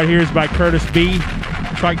listen to right here is by Curtis B.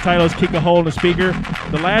 Track title is Kick a Hole in the Speaker.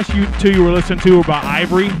 The last two you were listening to were by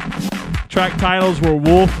Ivory. Track titles were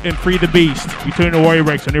Wolf and Free the Beast. You tune in to Warrior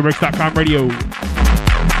Breaks on NewBreaks.com radio.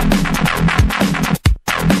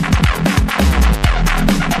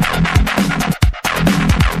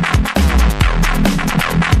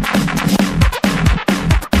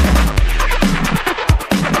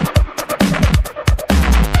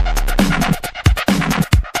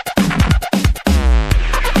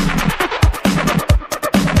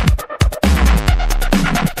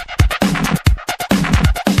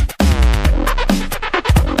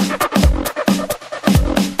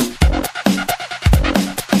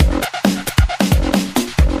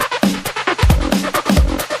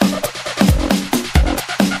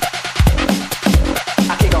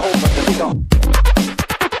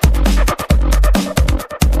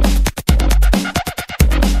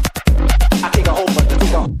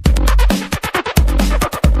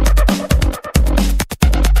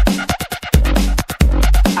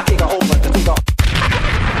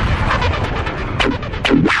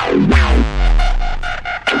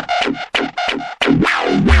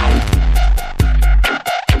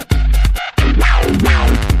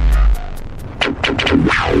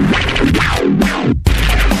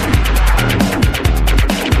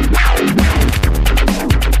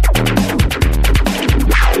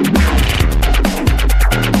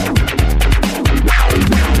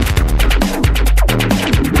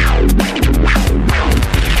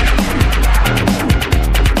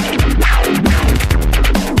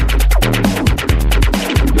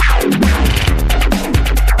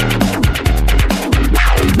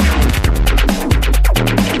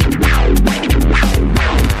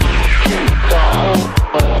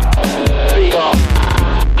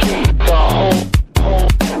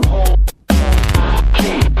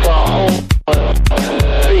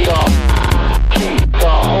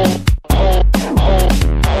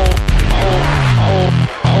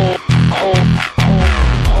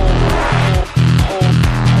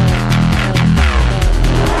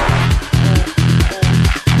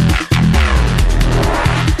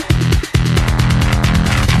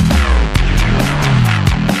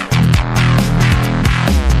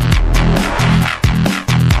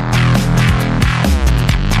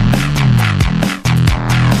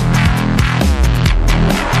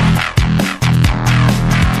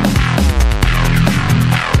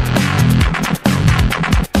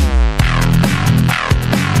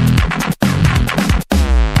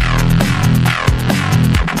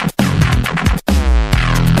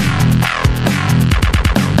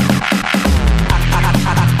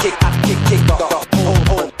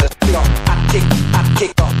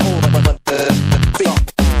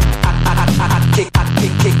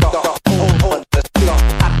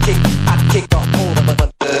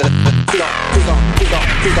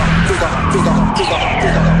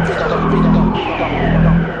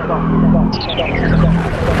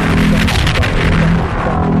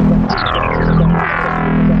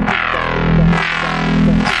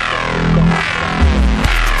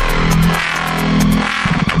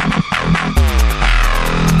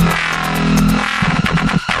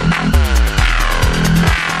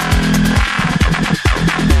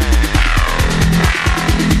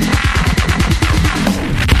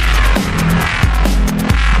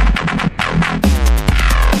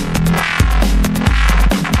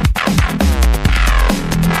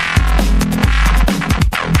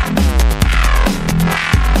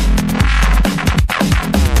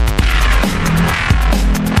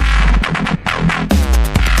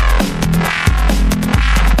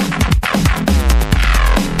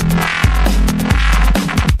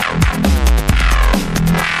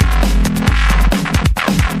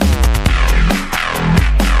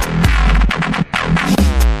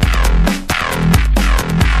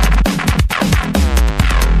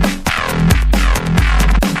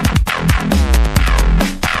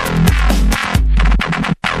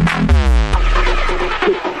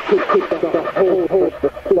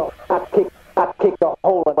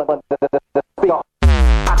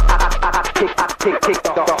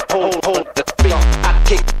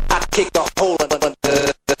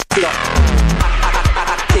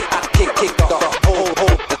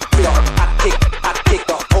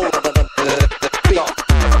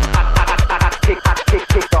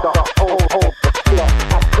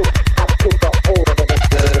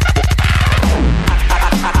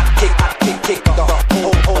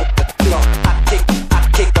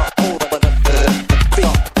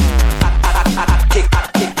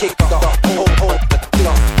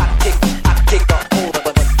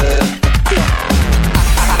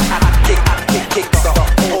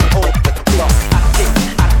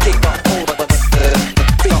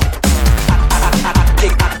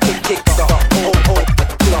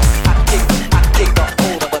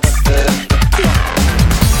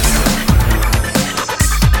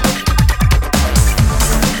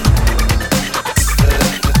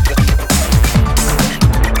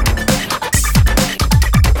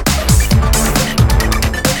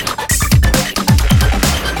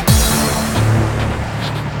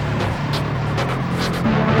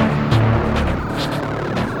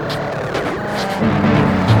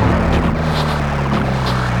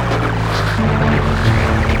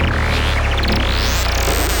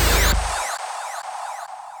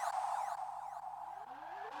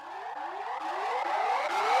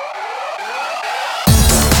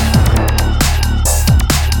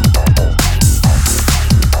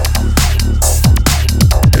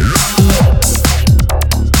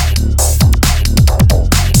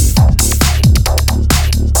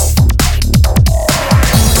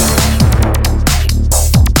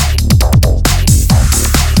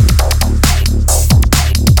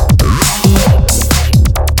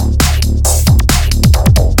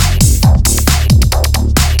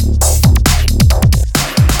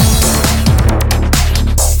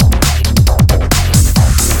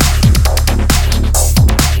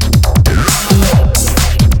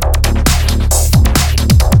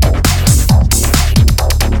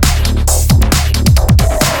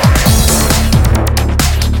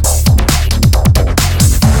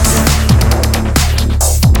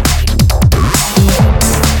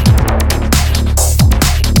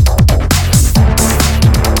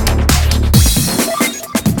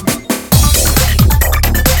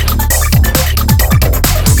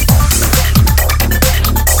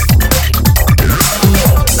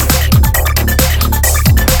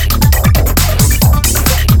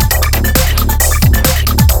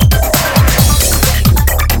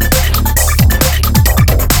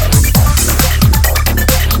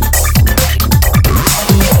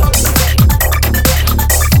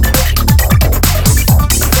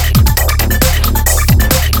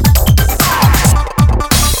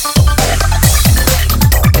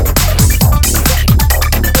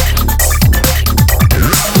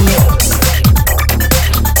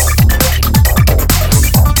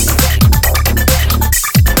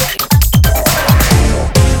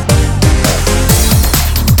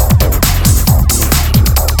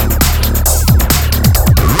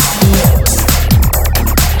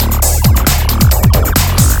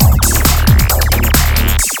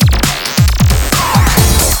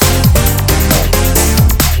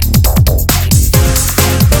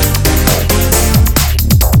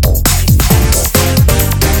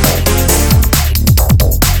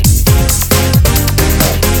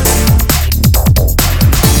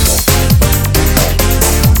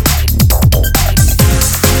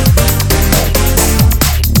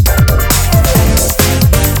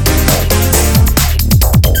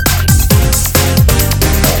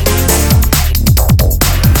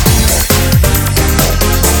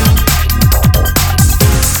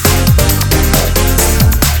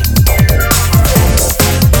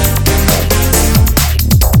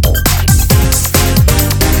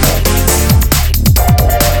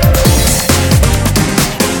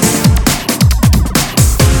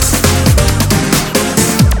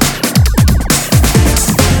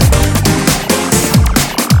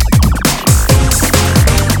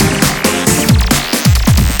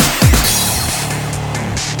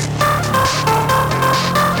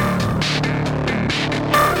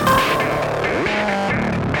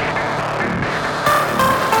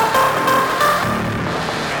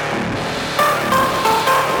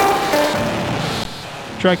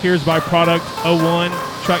 Track here is by Product 01.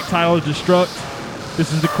 Track title is Destruct.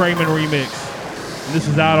 This is the Kramen remix. And this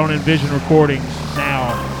is out on Envision Recordings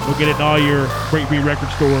now. Go get it in all your Breakbeat record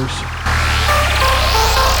stores.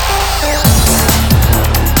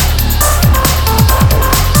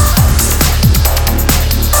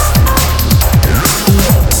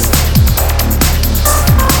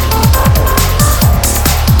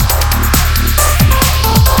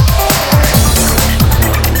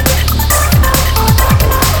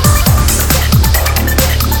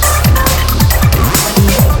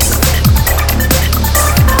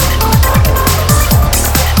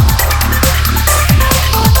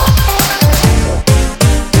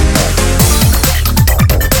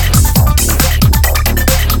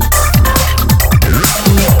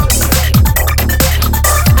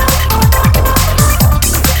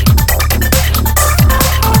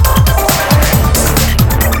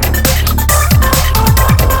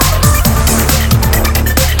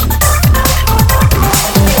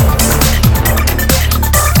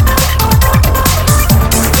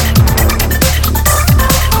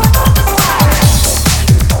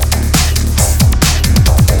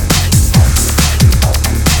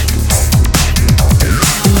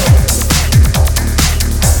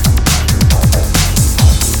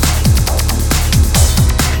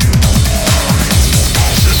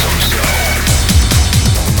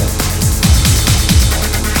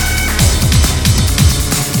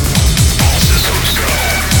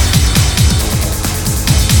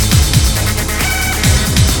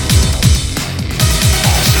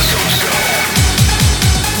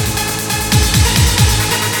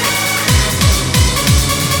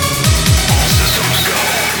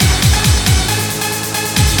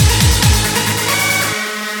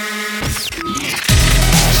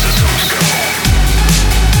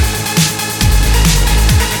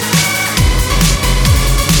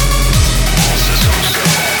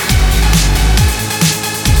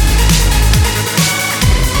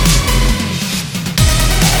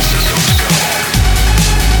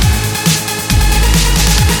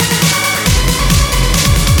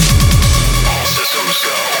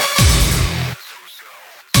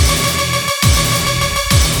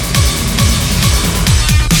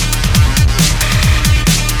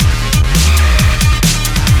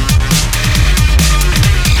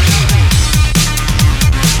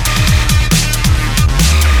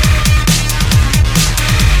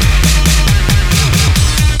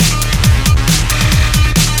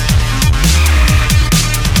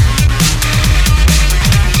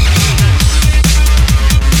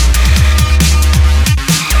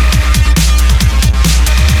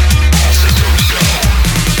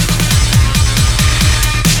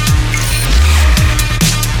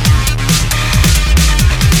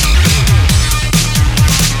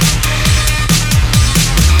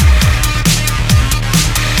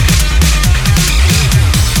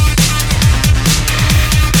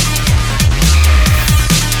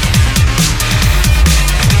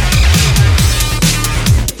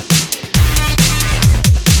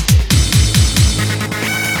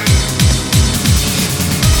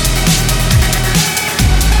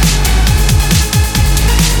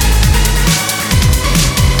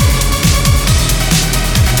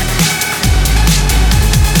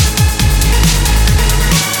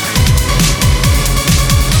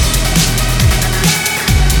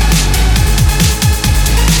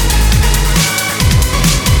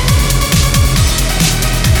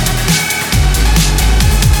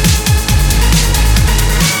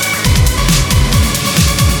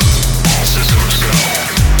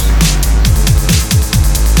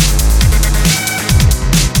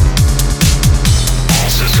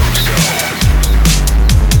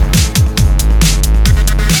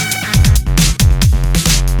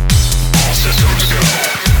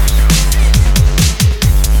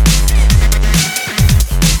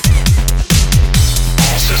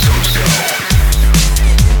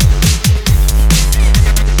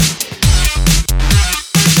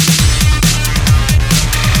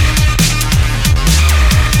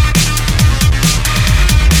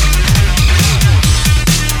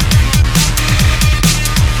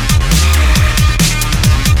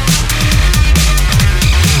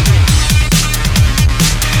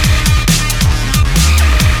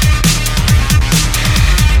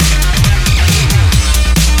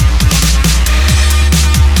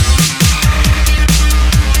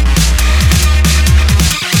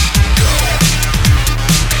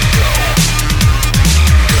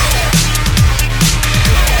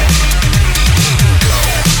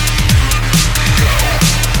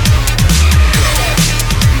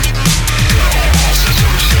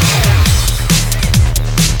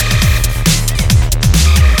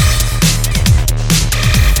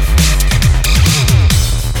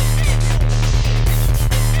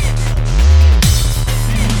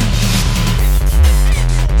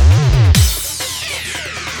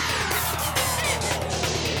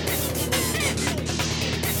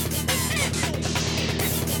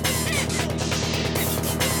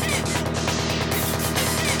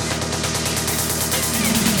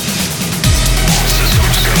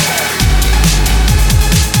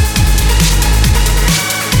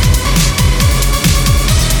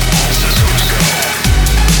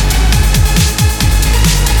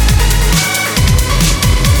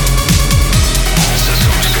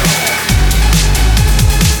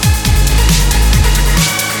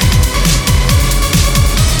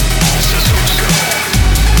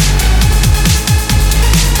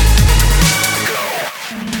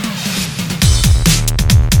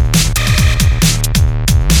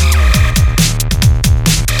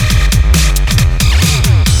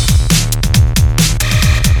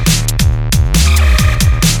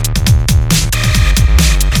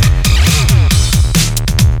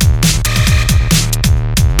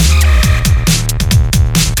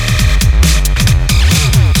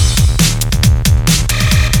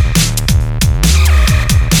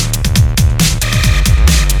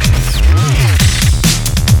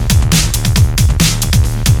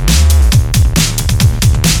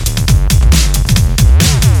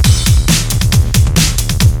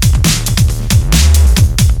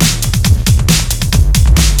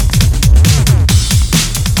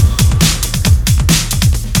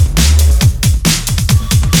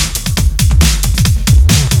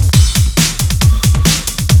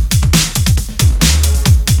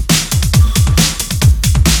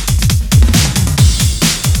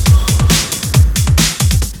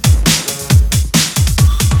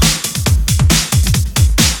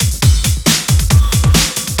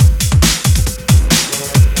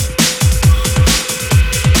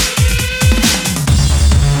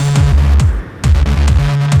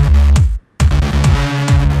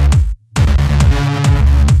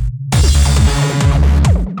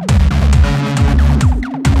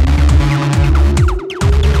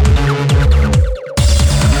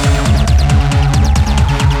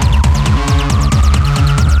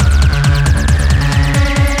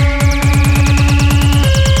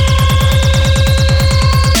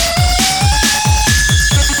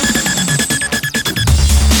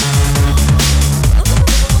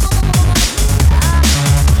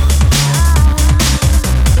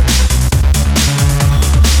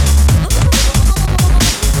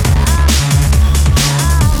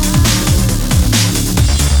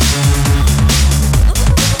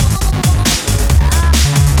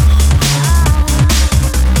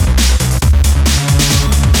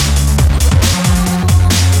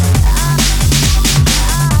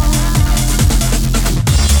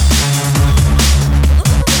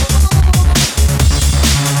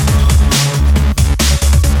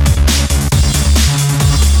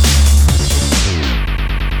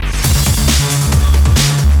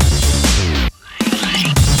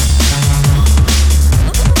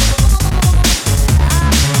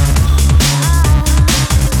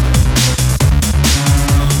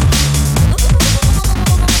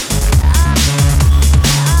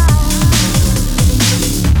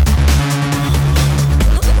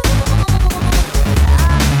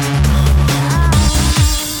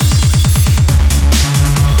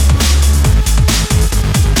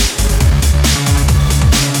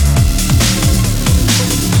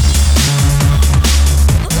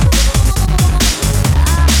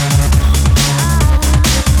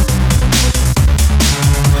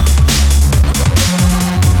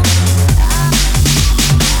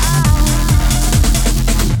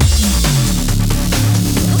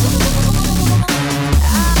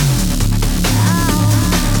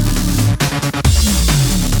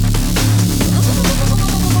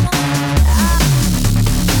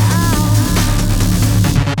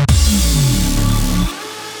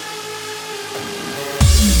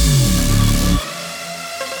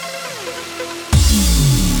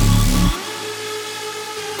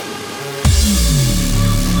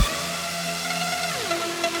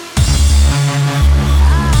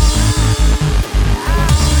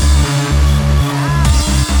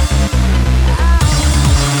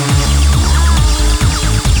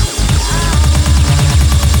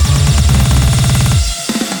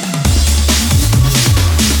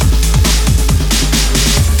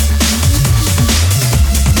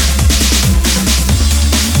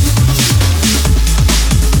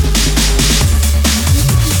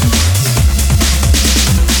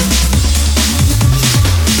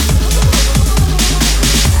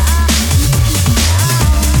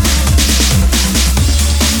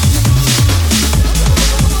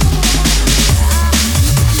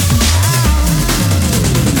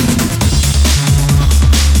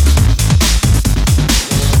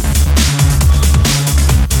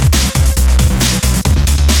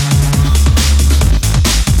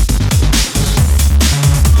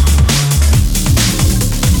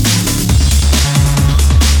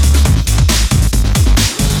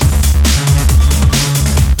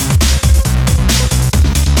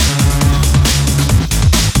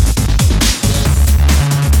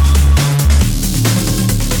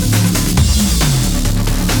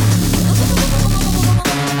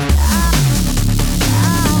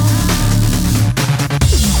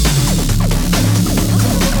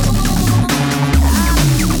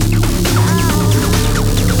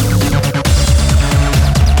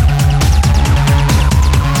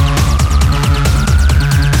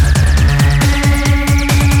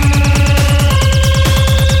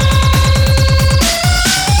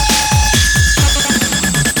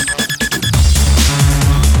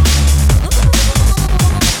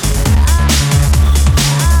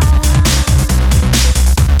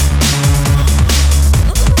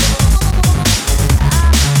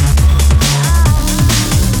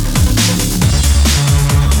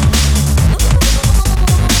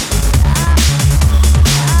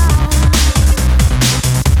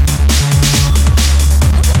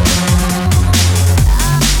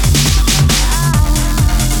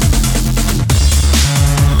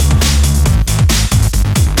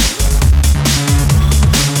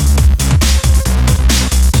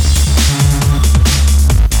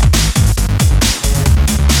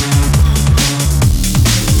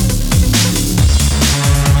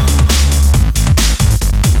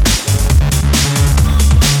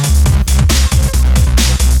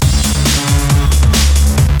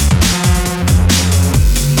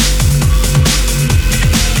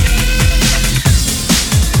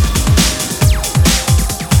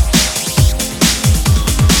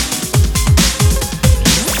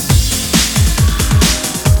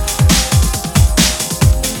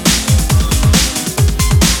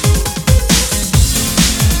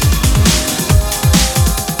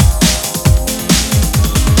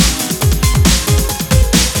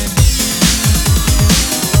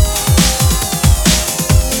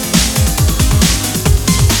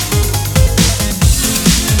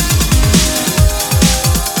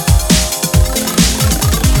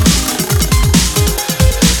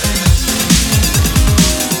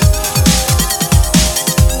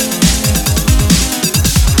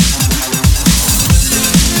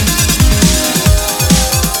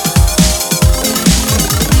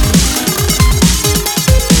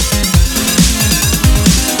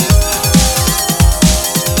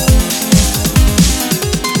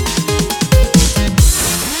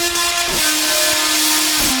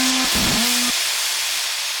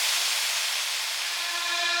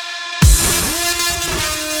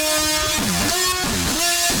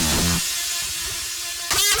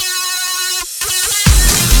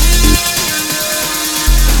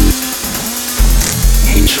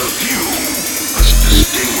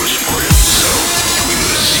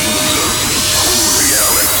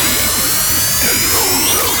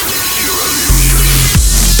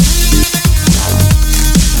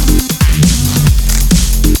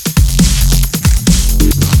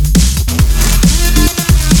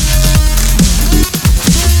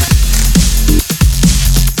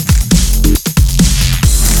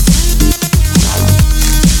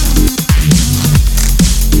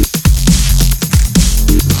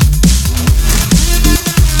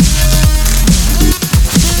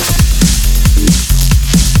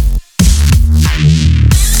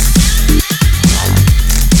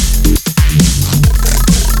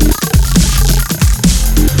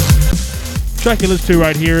 Track you listen to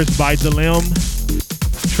right here is by Dalim.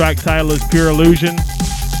 Track title is Pure Illusion.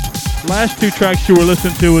 Last two tracks you were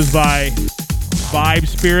listening to was by Vibe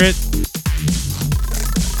Spirit.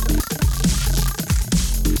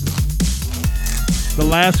 The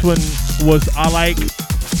last one was I Like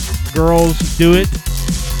Girls Do It.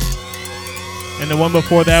 And the one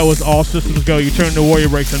before that was All Systems Go. You turn to Warrior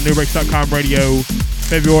Breaks on NewBreaks.com radio,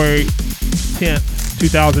 February 10th,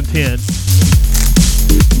 2010.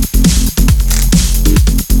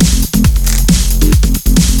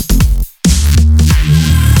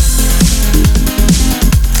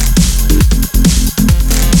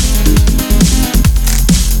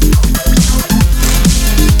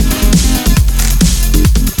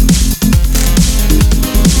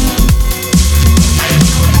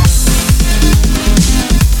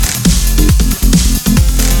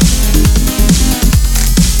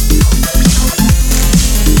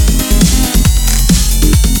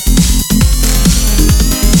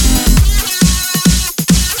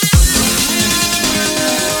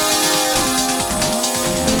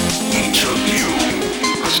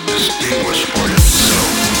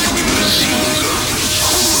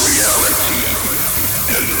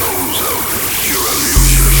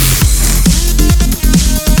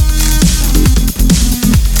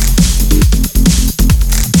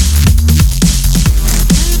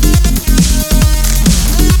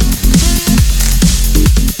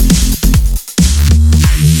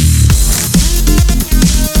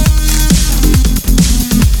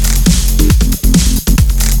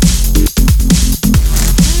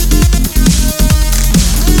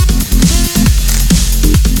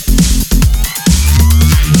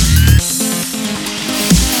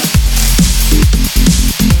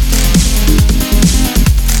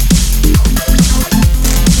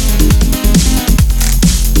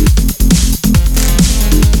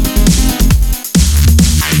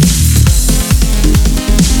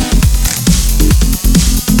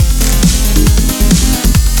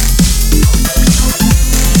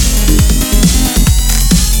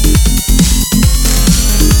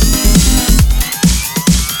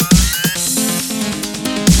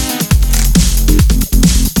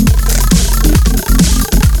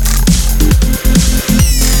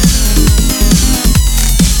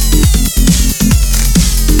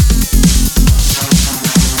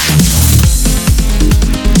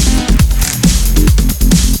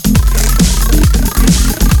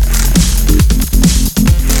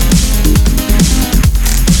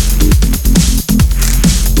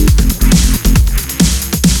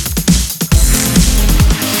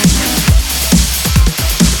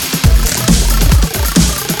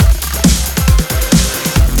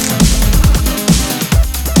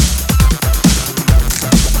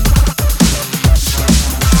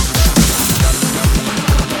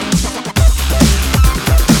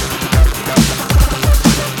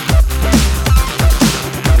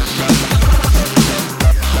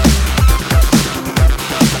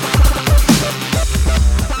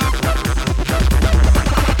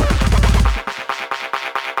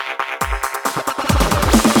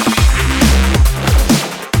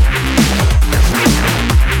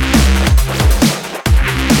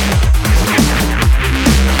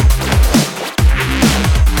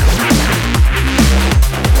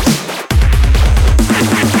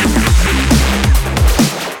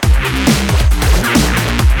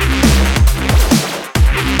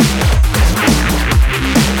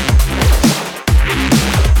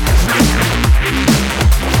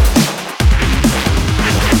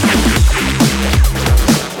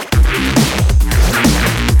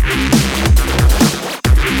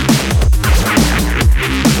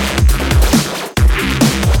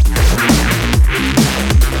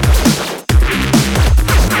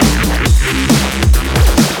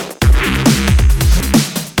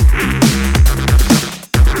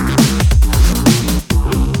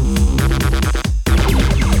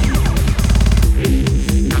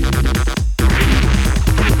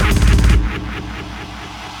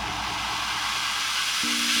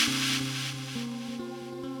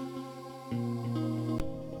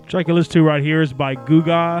 Track you listen to right here is by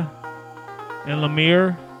Guga and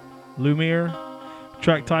Lumiere.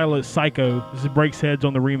 Track title is Psycho. This is Breaks Heads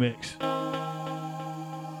on the remix.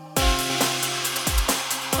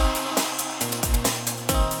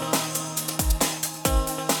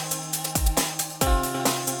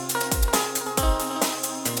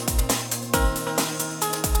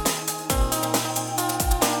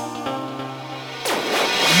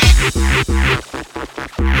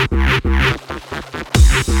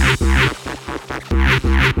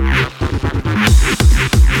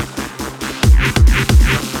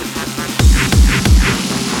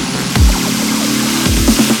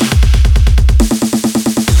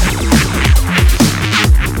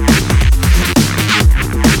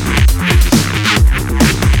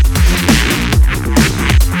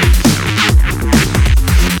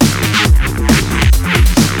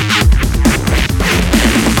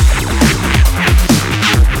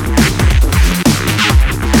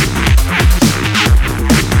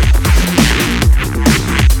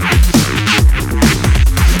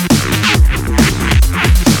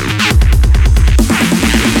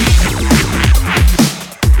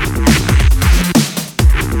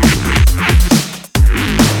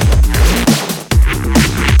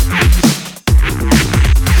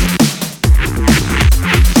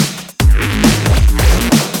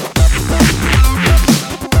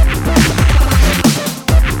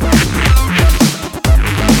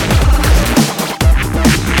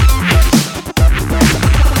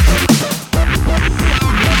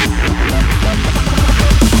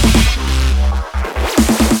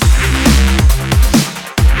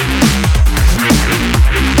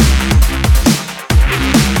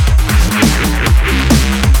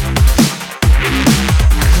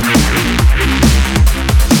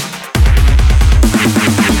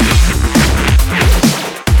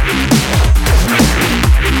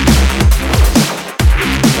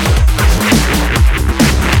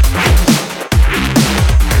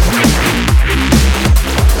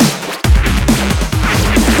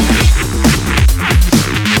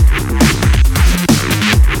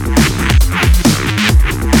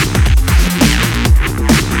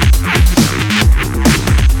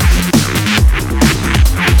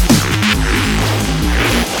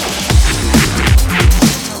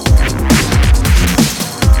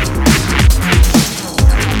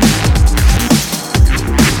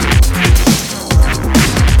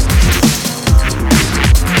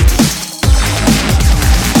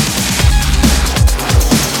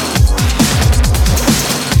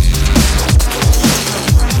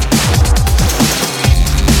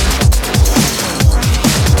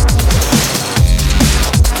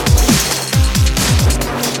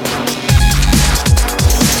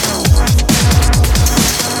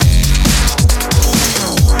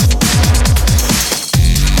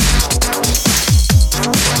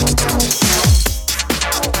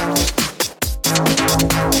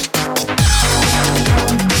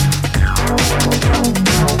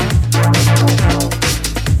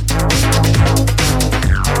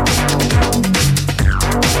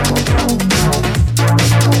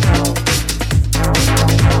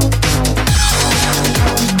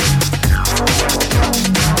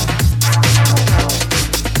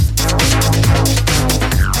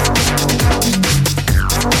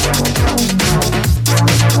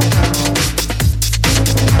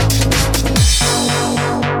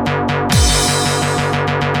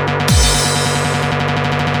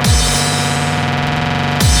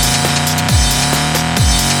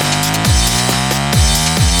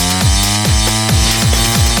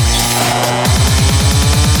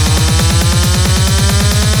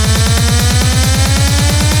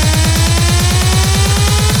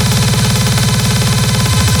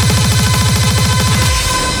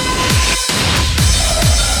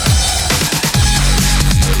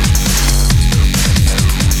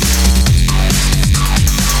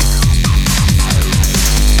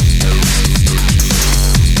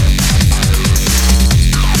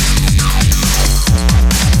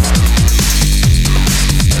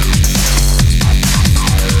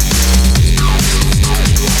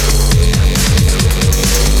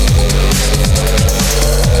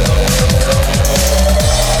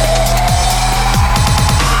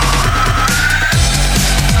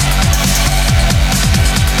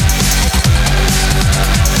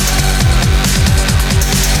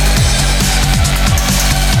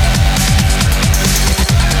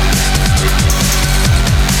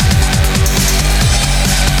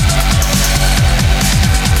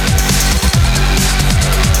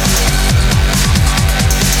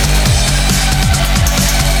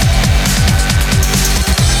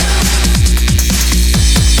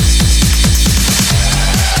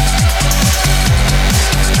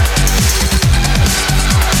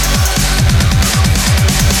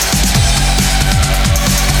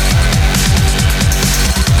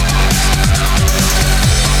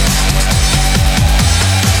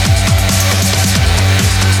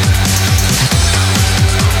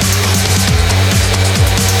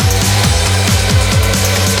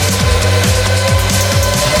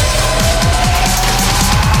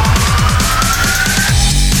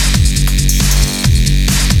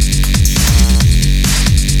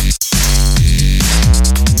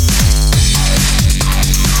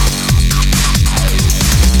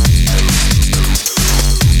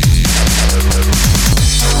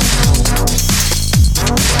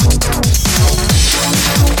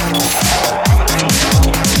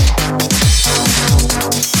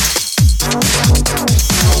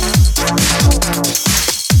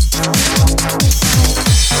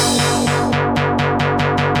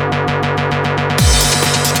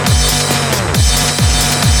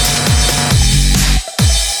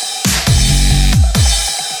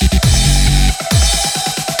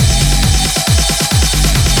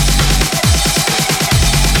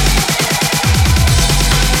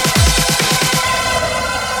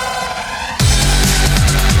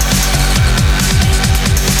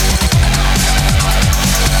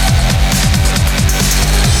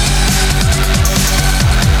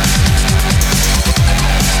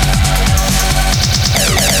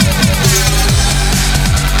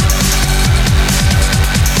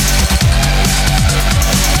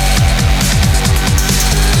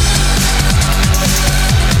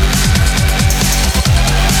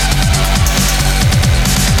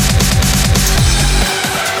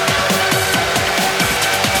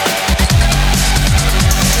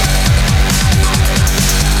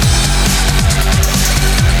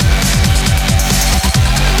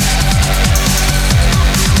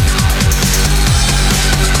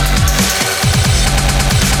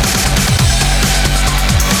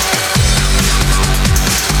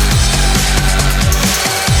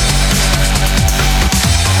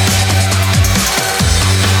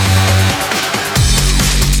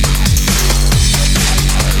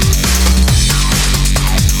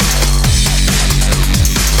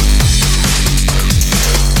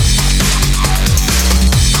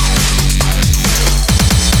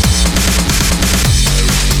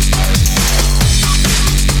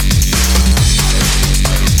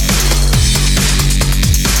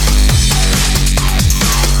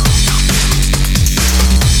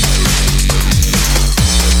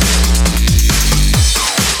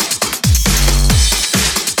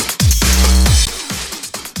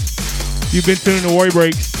 You've been tuning to Warrior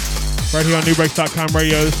Breaks right here on NewBreaks.com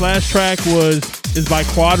radio. This last track is by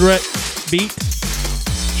Quadret Beat.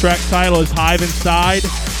 Track title is Hive Inside.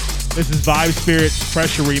 This is Vibe Spirit's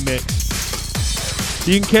Pressure Remix.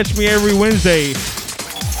 You can catch me every Wednesday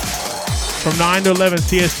from 9 to 11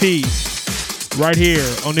 CST right here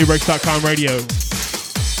on NewBreaks.com radio.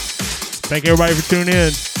 Thank everybody for tuning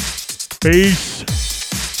in. Peace.